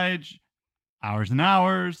 Blige, Hours and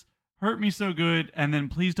Hours, Hurt Me So Good, and then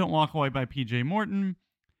Please Don't Walk Away by PJ Morton.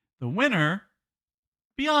 The winner,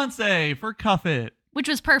 Beyonce for Cuff It. Which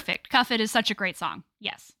was perfect. Cuff It is such a great song.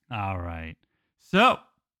 Yes. All right. So,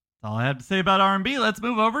 that's all I have to say about R&B. Let's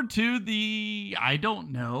move over to the, I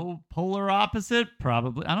don't know, polar opposite?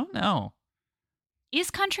 Probably. I don't know.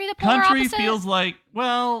 Is country the polar opposite? Country feels like,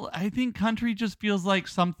 well, I think country just feels like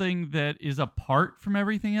something that is apart from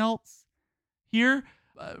everything else here.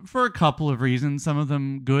 For a couple of reasons, some of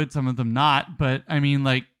them good, some of them not. But I mean,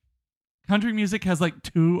 like, country music has like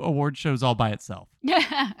 2 award shows all by itself.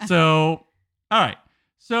 So, all right.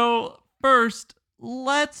 So first,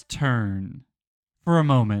 let's turn for a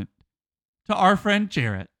moment to our friend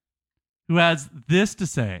Jarrett, who has this to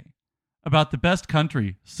say about the best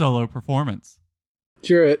country solo performance.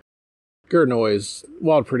 Jarrett, Gernois,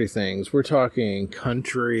 Wild Pretty Things. We're talking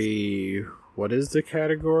country. What is the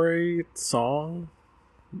category? Song?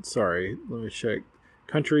 Sorry, let me check.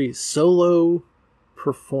 Country solo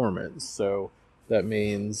performance. So that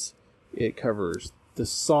means it covers the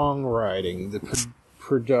songwriting, the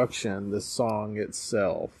production, the song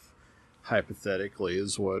itself, hypothetically,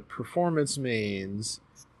 is what performance means.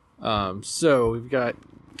 So we've got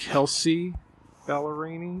Kelsea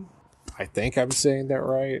Ballerini. I think I'm saying that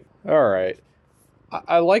right. All right.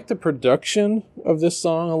 I like the production of this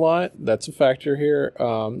song a lot. That's a factor here.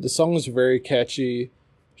 The song is very catchy.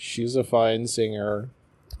 She's a fine singer.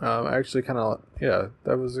 Actually, kind of, yeah,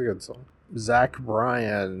 that was a good song. Zach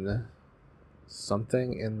Bryan,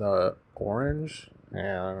 Something in the Orange?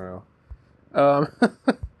 Yeah, I don't know.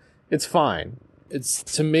 It's fine.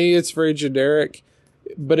 To me, it's very generic,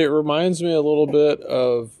 but it reminds me a little bit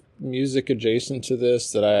of music adjacent to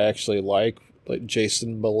this that I actually like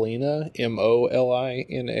Jason Molina,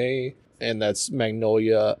 Molina, and that's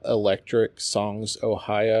Magnolia Electric Songs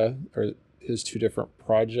Ohia, or his 2 different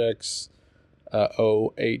projects,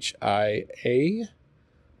 OHIA.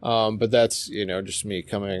 But that's, just me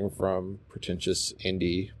coming from pretentious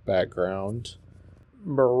indie background.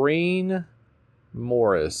 Maureen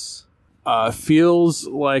Morris feels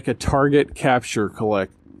like a Target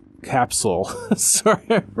capsule. Sorry,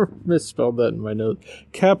 I misspelled that in my notes.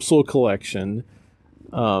 Capsule collection.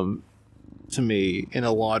 To me, in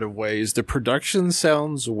a lot of ways, the production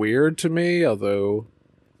sounds weird to me. Although,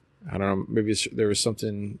 I don't know, maybe there was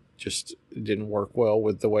something just didn't work well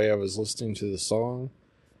with the way I was listening to the song.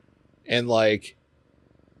 And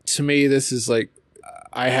to me, this is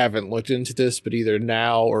I haven't looked into this, but either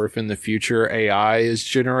now or if in the future AI is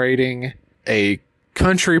generating a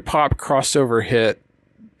country pop crossover hit,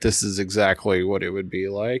 this is exactly what it would be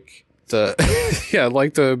like. The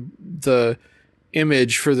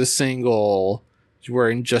image for the single,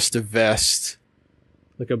 wearing just a vest,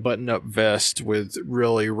 like a button-up vest with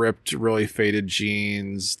really ripped, really faded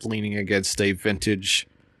jeans, leaning against a vintage,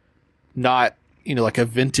 not, like a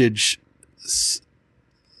vintage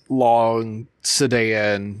long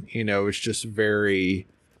sedan, it's just very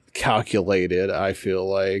calculated, I feel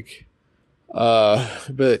like.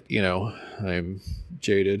 But I'm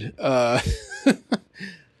jaded.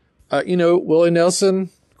 Willie Nelson,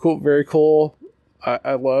 cool, very cool.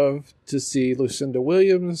 I love to see Lucinda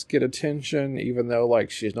Williams get attention, even though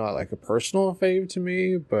like she's not like a personal fave to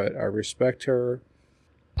me, but I respect her.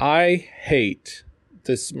 I hate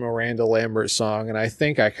this Miranda Lambert song, and I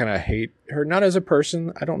think I kind of hate her, not as a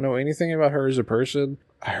person. I don't know anything about her as a person.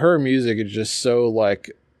 Her music is just so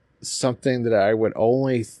like something that I would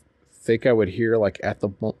only think I would hear like at the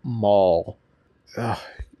mall. Ugh,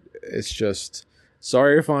 it's just,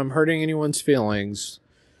 sorry if I'm hurting anyone's feelings,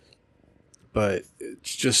 but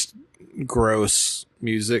it's just gross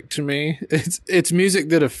music to me. It's music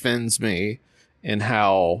that offends me in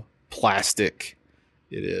how plastic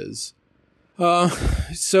it is.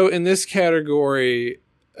 So in this category,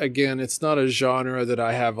 again, it's not a genre that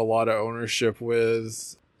I have a lot of ownership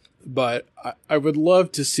with, but I would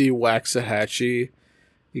love to see Waxahachie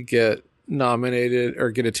get nominated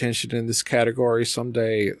or get attention in this category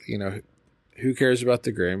someday. Who cares about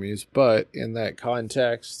the Grammys? But in that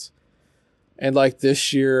context, and like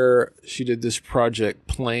this year, she did this Project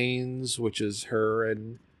Planes, which is her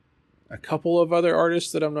and a couple of other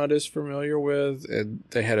artists that I'm not as familiar with, and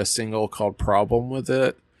they had a single called Problem with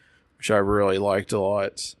it, which I really liked a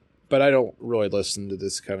lot. But I don't really listen to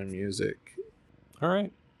this kind of music. All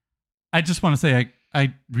right. I just want to say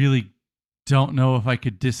I really don't know if I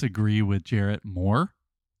could disagree with Jarrett more.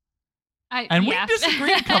 We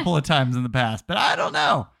disagreed a couple of times in the past, but I don't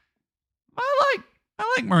know.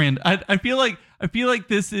 I like Miranda. I feel like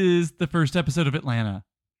this is the first episode of Atlanta.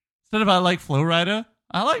 Instead of I like Flo Rida,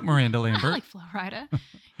 I like Miranda Lambert. I like Flo Rida.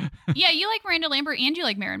 Yeah, you like Miranda Lambert and you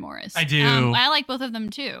like Maren Morris. I do. I like both of them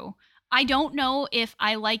too. I don't know if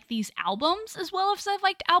I like these albums as well as I've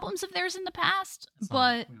liked albums of theirs in the past,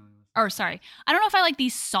 I don't know if I like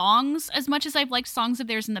these songs as much as I've liked songs of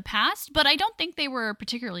theirs in the past, but I don't think they were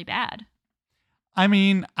particularly bad. I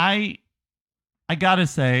mean, I gotta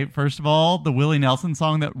say, first of all, the Willie Nelson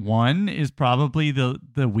song that won is probably the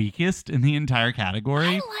weakest in the entire category.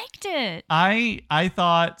 I liked it. I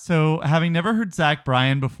thought, so having never heard Zach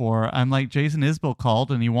Bryan before, I'm like, Jason Isbell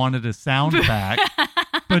called and he wanted a sound back.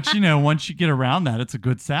 But, once you get around that, it's a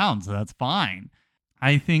good sound, so that's fine.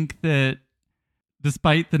 I think that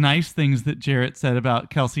despite the nice things that Jarrett said about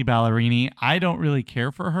Kelsea Ballerini, I don't really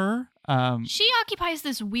care for her. She occupies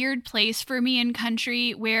this weird place for me in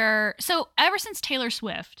country where, so ever since Taylor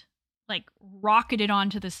Swift, like, rocketed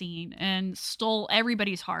onto the scene and stole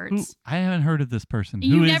everybody's hearts. I haven't heard of this person.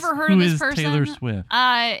 You've never heard of this person? Taylor Swift?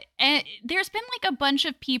 And there's been, like, a bunch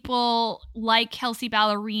of people like Kelsea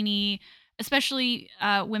Ballerini, especially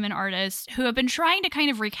women artists, who have been trying to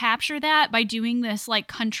kind of recapture that by doing this, like,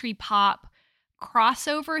 country pop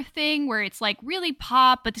crossover thing where it's like really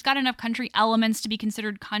pop, but it's got enough country elements to be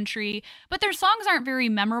considered country, but their songs aren't very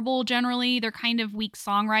memorable generally. They're kind of weak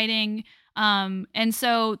songwriting. And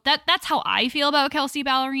so that's how I feel about Kelsea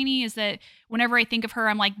Ballerini, is that whenever I think of her,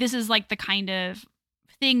 I'm like, this is like the kind of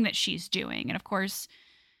thing that she's doing. And of course,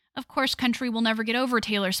 country will never get over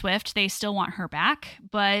Taylor Swift. They still want her back,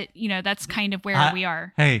 but that's kind of where we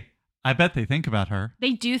are. Hey, I bet they think about her.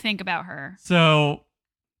 They do think about her. So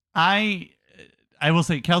I will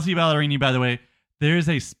say, Kelsea Ballerini, by the way, there's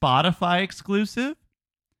a Spotify exclusive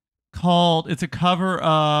it's a cover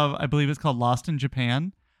of, I believe it's called Lost in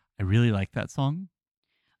Japan. I really like that song.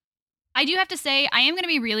 I do have to say, I am going to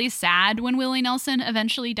be really sad when Willie Nelson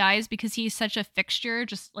eventually dies, because he's such a fixture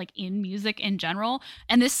just like in music in general.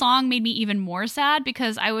 And this song made me even more sad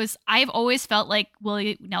because I've always felt like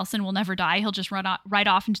Willie Nelson will never die. He'll just run right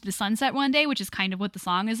off into the sunset one day, which is kind of what the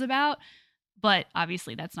song is about. But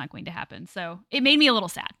obviously that's not going to happen. So it made me a little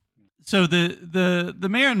sad. So the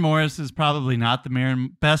Maren Morris is probably not the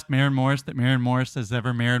best Maren Morris that Maren Morris has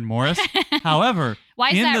ever Maren Morris. However, why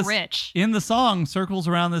is that rich? In the song Circles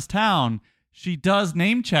Around This Town, she does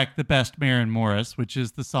name check the best Maren Morris, which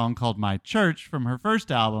is the song called My Church from her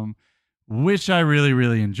first album, which I really,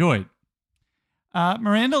 really enjoyed.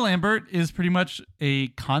 Miranda Lambert is pretty much a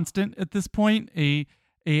constant at this point. I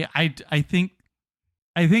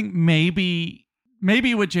think maybe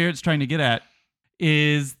what Jarrett's trying to get at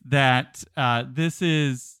is that this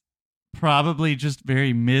is probably just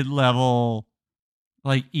very mid-level,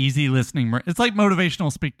 like easy listening. It's like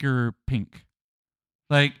motivational speaker Pink.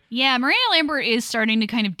 Like, yeah, Miranda Lambert is starting to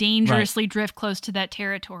kind of dangerously drift close to that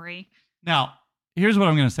territory. Now, here's what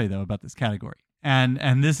I'm going to say though about this category,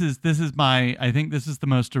 and this is I think this is the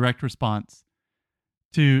most direct response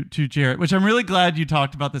to Jarrett, which I'm really glad you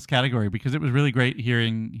talked about this category, because it was really great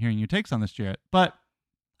hearing your takes on this, Jarrett. But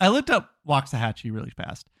I looked up Waxahachie really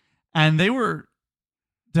fast, and they were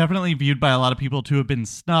definitely viewed by a lot of people to have been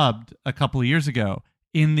snubbed a couple of years ago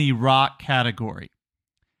in the rock category.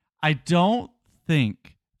 I don't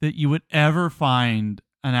think that you would ever find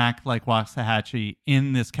an act like Waxahachie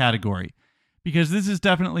in this category, because this is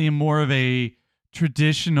definitely more of a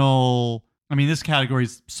traditional, I mean, this category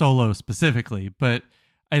is solo specifically, but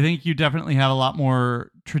I think you definitely have a lot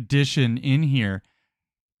more tradition in here.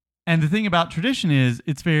 And the thing about tradition is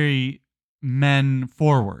it's very men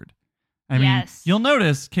forward. I mean, you'll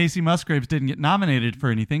notice Kacey Musgraves didn't get nominated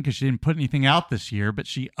for anything because she didn't put anything out this year, but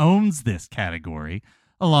she owns this category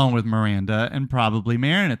along with Miranda and probably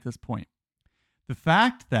Maren at this point. The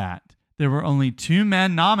fact that there were only 2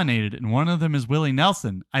 men nominated and one of them is Willie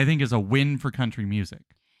Nelson, I think is a win for country music.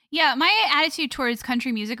 Yeah, my attitude towards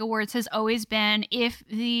country music awards has always been if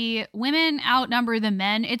the women outnumber the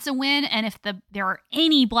men, it's a win. And if there are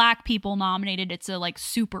any black people nominated, it's a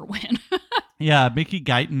super win. Yeah, Mickey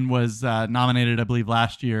Guyton was nominated, I believe,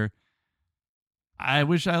 last year. I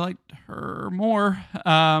wish I liked her more, but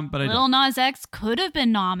I don't. Lil Nas X could have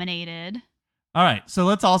been nominated. All right, so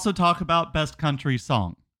let's also talk about Best Country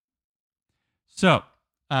Song. So,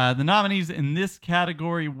 the nominees in this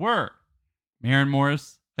category were Maren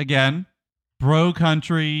Morris, again, Bro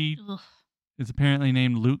Country. Ugh. Is apparently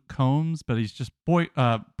named Luke Combs, but he's just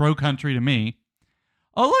Bro Country to me.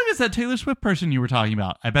 Oh, look, it's that Taylor Swift person you were talking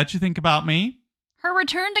about. I Bet You Think About Me. Her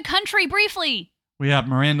return to country briefly. We have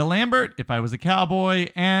Miranda Lambert, If I Was a Cowboy,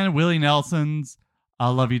 and Willie Nelson's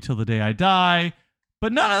I'll Love You Till the Day I Die.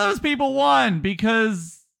 But none of those people won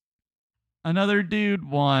because another dude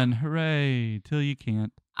won. Hooray, till you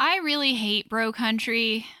can't. I really hate Bro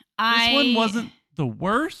Country. This one wasn't the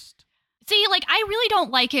worst. See, I really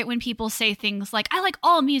don't like it when people say things like, I like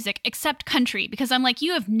all music except country, because I'm like,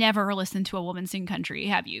 you have never listened to a woman sing country,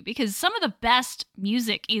 have you? Because some of the best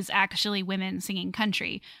music is actually women singing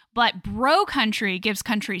country. But Bro Country gives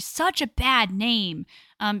country such a bad name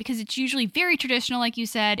because it's usually very traditional, like you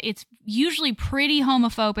said. It's usually pretty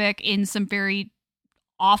homophobic in some very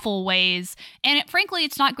awful ways. And frankly,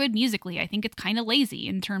 it's not good musically. I think it's kind of lazy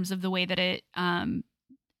in terms of the way that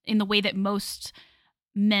in the way that most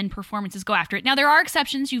men performances go after it. Now, there are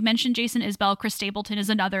exceptions. You've mentioned Jason Isbell. Chris Stapleton is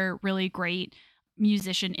another really great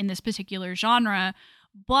musician in this particular genre.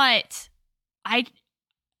 But I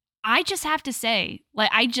just have to say,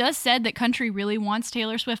 I just said that country really wants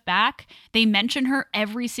Taylor Swift back. They mention her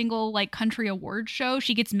every single country award show.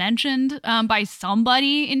 She gets mentioned by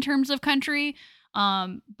somebody in terms of country.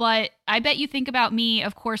 But I Bet You Think About Me,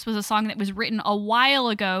 of course, was a song that was written a while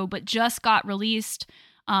ago, but just got released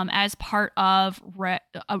as part of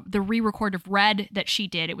the re-record of Red that she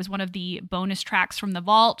did. It was one of the bonus tracks from the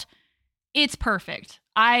vault. It's perfect.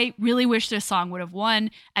 I really wish this song would have won.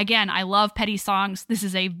 Again, I love petty songs. This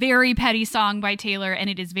is a very petty song by Taylor, and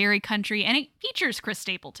it is very country, and it features Chris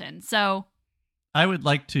Stapleton. So I would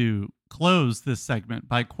like to close this segment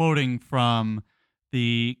by quoting from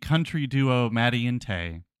the country duo Maddie and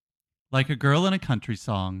Tay. Like a girl in a country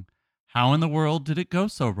song, how in the world did it go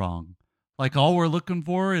so wrong? Like all we're looking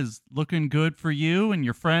for is looking good for you and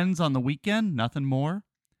your friends on the weekend, nothing more.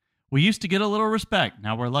 We used to get a little respect.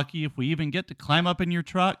 Now we're lucky if we even get to climb up in your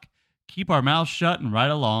truck, keep our mouths shut and ride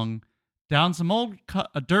along down some old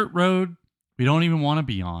a dirt road we don't even want to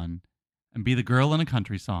be on and be the girl in a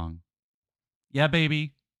country song. Yeah,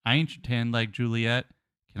 baby, I ain't your tan-leg Juliet.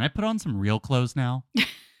 Can I put on some real clothes now?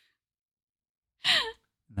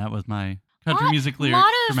 That was my country music lyric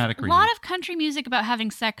dramatic reading. A lot of country music about having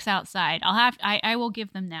sex outside. I will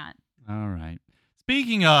give them that. All right.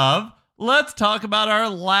 Speaking of, let's talk about our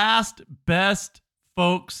last best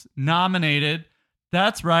folks nominated.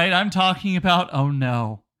 That's right. I'm talking about, oh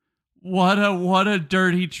no, what a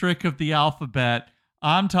dirty trick of the alphabet.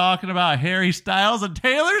 I'm talking about Harry Styles and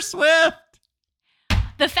Taylor Swift.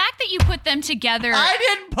 The fact that you put them together. I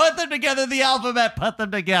didn't put them together. The alphabet put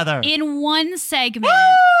them together. In one segment.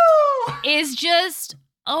 Woo! Is just,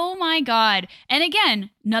 oh my God. And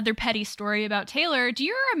again, another petty story about Taylor. Do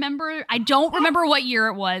you remember? I don't remember what year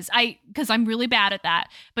it was. Because I'm really bad at that.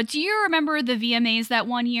 But do you remember the VMAs that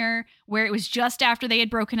one year where it was just after they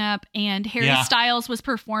had broken up and Harry Styles was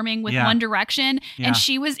performing with One Direction and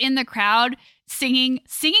she was in the crowd singing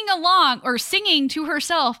along or singing to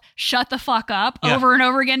herself, shut the fuck up over and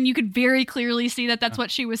over again. You could very clearly see that that's what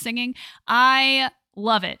she was singing. I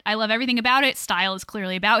love it. I love everything about it. Style is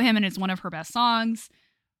clearly about him and it's one of her best songs.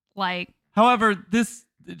 However,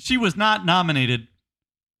 she was not nominated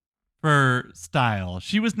for Style.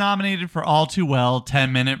 She was nominated for All Too Well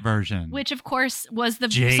 10-minute version. Which of course was the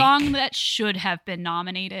song that should have been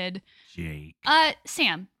nominated. Jake.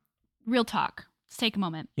 Sam, real talk. Let's take a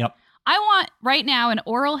moment. Yep. I want right now an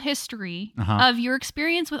oral history of your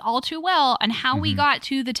experience with All Too Well and how we got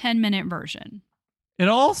to the 10-minute version. It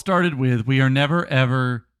all started with We Are Never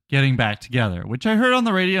Ever Getting Back Together, which I heard on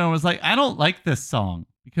the radio and was like, I don't like this song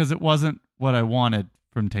because it wasn't what I wanted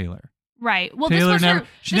from Taylor. Right. Well, Taylor this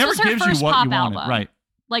was her gives first you what pop you wanted. album. Right.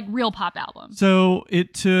 Like real pop album. So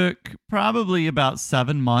it took probably about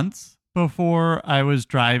 7 months before I was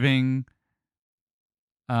driving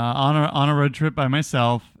on a road trip by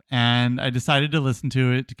myself, and I decided to listen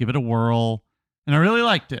to it, to give it a whirl, and I really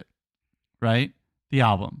liked it. Right? The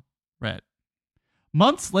album, Red.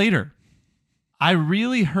 Months later, I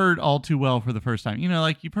really heard All Too Well for the first time. You know,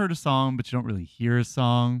 like you've heard a song, but you don't really hear a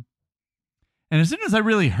song. And as soon as I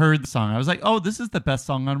really heard the song, I was like, oh, this is the best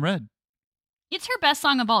song on Red. It's her best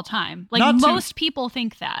song of all time. Like most people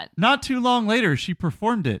think that. Not too long later, she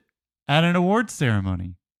performed it at an awards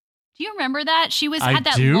ceremony. Do you remember that? She had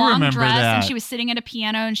that long dress and she was sitting at a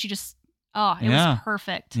piano and she just, it was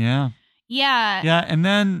perfect. Yeah. Yeah. Yeah.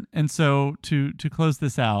 And so to close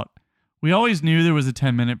this out, we always knew there was a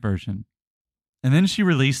 10-minute version. And then she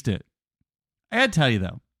released it. I gotta tell you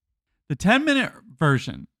though, the 10-minute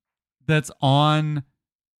version that's on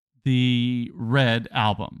the Red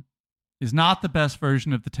album is not the best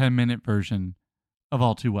version of the 10-minute version of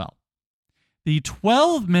All Too Well. The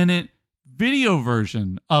 12-minute video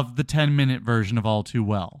version of the 10-minute version of All Too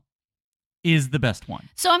Well is the best one.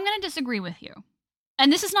 So I'm going to disagree with you.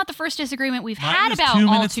 And this is not the first disagreement we've had about All Too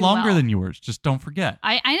Well. 2 minutes longer than yours. Just don't forget.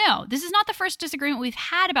 I know. This is not the first disagreement we've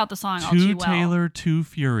had about the song All Too Well. Too Taylor, too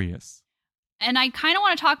furious. And I kind of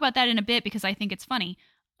want to talk about that in a bit because I think it's funny.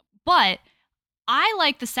 But I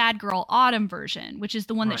like the Sad Girl Autumn version, which is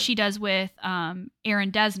the one that she does with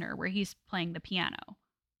Aaron Dessner, where he's playing the piano.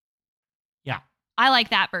 Yeah. I like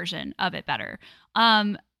that version of it better.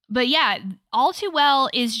 But yeah, All Too Well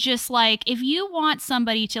is just like, if you want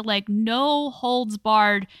somebody to like no holds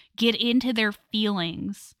barred get into their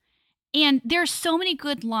feelings. And there's so many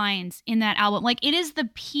good lines in that album. Like, it is the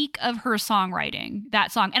peak of her songwriting,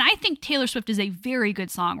 that song. And I think Taylor Swift is a very good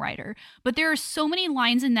songwriter. But there are so many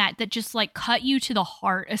lines in that just like cut you to the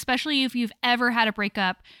heart, especially if you've ever had a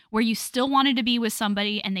breakup where you still wanted to be with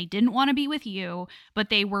somebody and they didn't want to be with you, but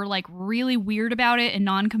they were like really weird about it and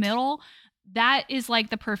non-committal. That is like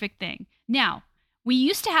the perfect thing. Now, we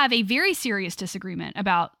used to have a very serious disagreement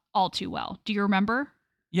about All Too Well. Do you remember?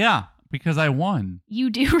 Yeah. Because I won. You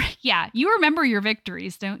do. Yeah. You remember your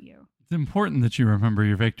victories, don't you? It's important that you remember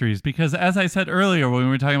your victories because, as I said earlier when we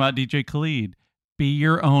were talking about DJ Khaled, be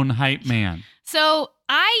your own hype man. So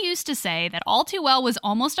I used to say that All Too Well was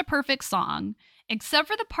almost a perfect song, except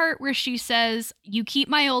for the part where she says, "You keep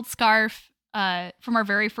my old scarf," from our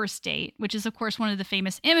very first date, which is, of course, one of the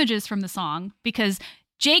famous images from the song because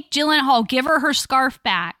Jake Gyllenhaal give her scarf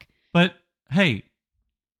back. But hey,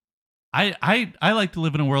 I like to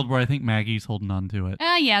live in a world where I think Maggie's holding on to it.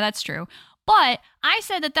 Yeah, that's true. But I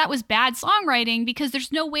said that was bad songwriting because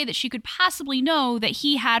there's no way that she could possibly know that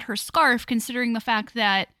he had her scarf, considering the fact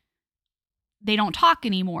that they don't talk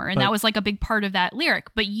anymore. And that was like a big part of that lyric.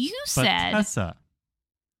 But you said...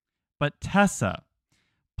 Tessa,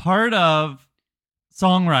 part of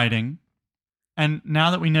songwriting, and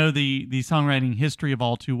now that we know the songwriting history of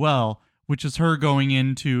All Too Well, which is her going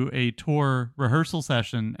into a tour rehearsal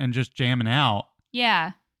session and just jamming out.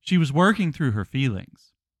 Yeah. She was working through her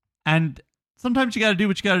feelings. And sometimes you got to do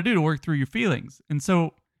what you got to do to work through your feelings. And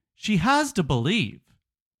so she has to believe,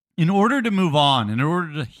 in order to move on, in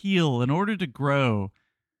order to heal, in order to grow,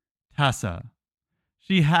 Tessa,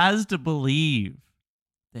 she has to believe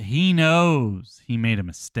that he knows he made a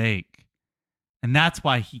mistake. And that's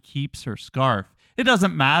why he keeps her scarf. It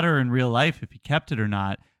doesn't matter in real life if he kept it or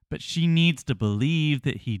not. But she needs to believe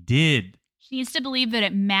that he did. She needs to believe that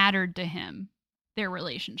it mattered to him, their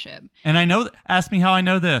relationship. And I know, ask me how I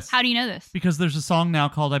know this. How do you know this? Because there's a song now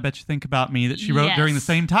called I Bet You Think About Me that she wrote during the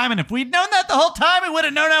same time. And if we'd known that the whole time, we would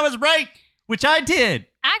have known I was right, which I did.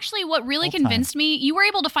 Actually, what really convinced me, you were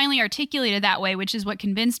able to finally articulate it that way, which is what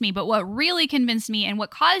convinced me. But what really convinced me and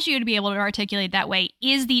what caused you to be able to articulate that way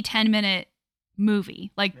is the 10-minute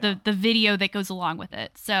movie, like the video that goes along with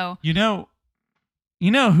it. So, You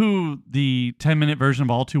know who the 10-minute version of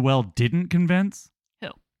All Too Well didn't convince? Who?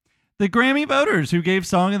 The Grammy voters who gave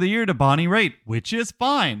Song of the Year to Bonnie Raitt, which is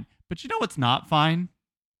fine. But you know what's not fine?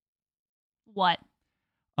 What?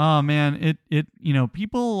 Oh, man.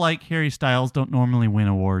 People like Harry Styles don't normally win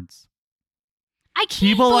awards. I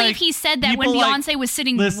can't believe he said that when Beyonce was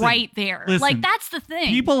sitting right there. Like, that's the thing.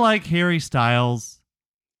 People like Harry Styles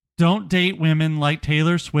don't date women like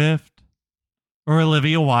Taylor Swift or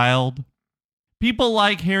Olivia Wilde. People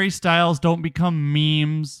like Harry Styles don't become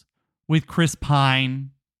memes with Chris Pine.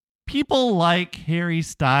 people like Harry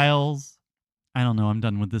Styles. I don't know. I'm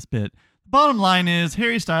done with this bit. The bottom line is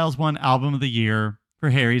Harry Styles won Album of the Year for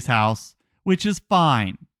Harry's House, which is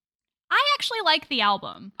fine. I actually like the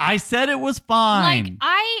album. I said it was fine.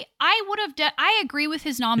 Like, I would have... I agree with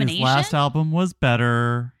his nomination. His last album was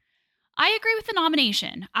better. I agree with the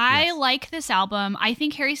nomination. I like this album. I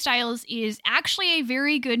think Harry Styles is actually a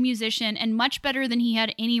very good musician and much better than he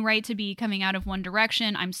had any right to be coming out of One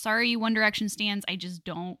Direction. I'm sorry, you One Direction stans. I just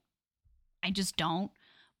don't.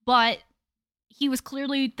 But he was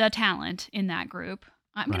clearly the talent in that group.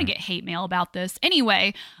 I'm going to get hate mail about this.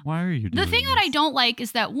 Anyway. Why are you doing The thing that I don't like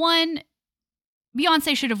is that, one,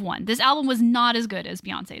 Beyonce should have won. This album was not as good as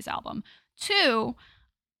Beyonce's album. Two,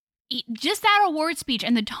 just that award speech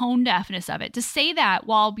and the tone deafness of it, to say that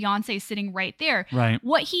while Beyonce's sitting right there. Right.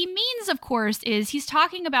 What he means, of course, is he's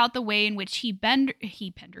talking about the way in which he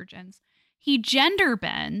gender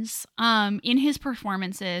bends in his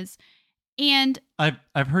performances. And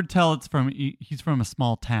I've heard tell he's from a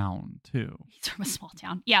small town too. He's from a small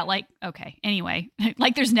town. Yeah, like, okay. Anyway,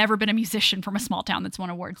 like there's never been a musician from a small town that's won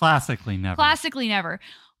awards. Classically never.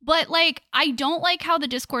 But like, I don't like how the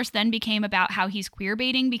discourse then became about how he's queer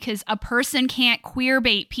baiting, because a person can't queer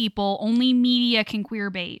bait people. Only media can queer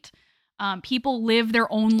bait. People live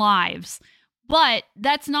their own lives. But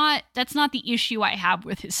that's not the issue I have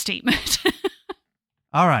with his statement.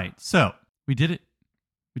 All right. So we did it.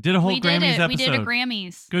 We did a whole Grammys episode. We did a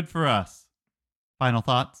Grammys. Good for us. Final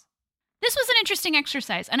thoughts? This was an interesting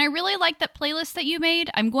exercise, and I really like that playlist that you made.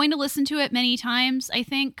 I'm going to listen to it many times, I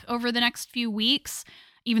think, over the next few weeks,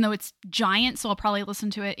 even though it's giant, so I'll probably listen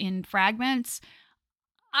to it in fragments.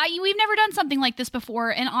 We've never done something like this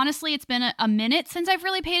before, and honestly, it's been a minute since I've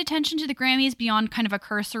really paid attention to the Grammys beyond kind of a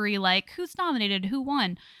cursory, like, who's nominated, who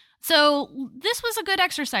won. So this was a good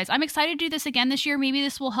exercise. I'm excited to do this again this year. Maybe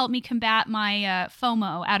this will help me combat my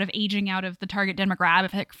FOMO out of aging out of the target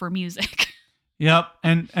demographic for music. Yep.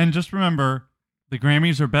 And just remember, the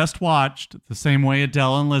Grammys are best watched the same way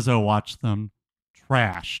Adele and Lizzo watched them.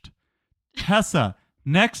 Trashed. Tessa,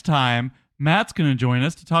 next time, Matt's going to join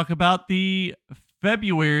us to talk about the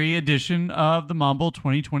February edition of the Mumble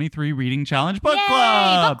 2023 Reading Challenge Book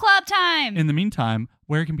Club. Book club time. In the meantime,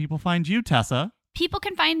 where can people find you, Tessa? People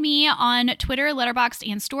can find me on Twitter,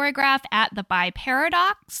 Letterboxd, and Storygraph at The Bi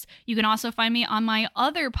Paradox. You can also find me on my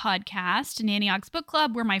other podcast, Nanny Ogg's Book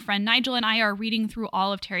Club, where my friend Nigel and I are reading through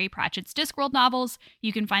all of Terry Pratchett's Discworld novels.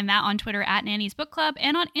 You can find that on Twitter at Nanny's Book Club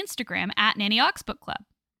and on Instagram at Nanny Ogg's Book Club.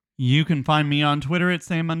 You can find me on Twitter at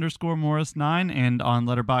Sam_Morris9 and on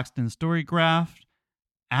Letterboxd and Storygraph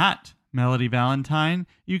at Melody Valentine.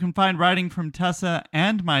 You can find writing from Tessa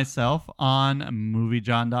and myself on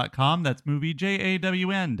moviejawn.com. That's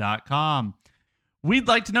moviejawn.com. We'd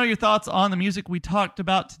like to know your thoughts on the music we talked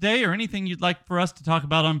about today, or anything you'd like for us to talk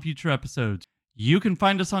about on future episodes. You can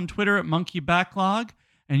find us on Twitter at Monkey Backlog,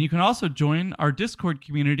 and you can also join our Discord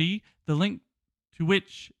community, the link to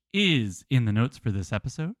which is in the notes for this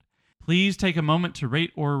episode. Please take a moment to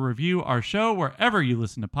rate or review our show wherever you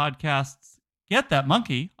listen to podcasts. Get that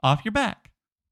monkey off your back.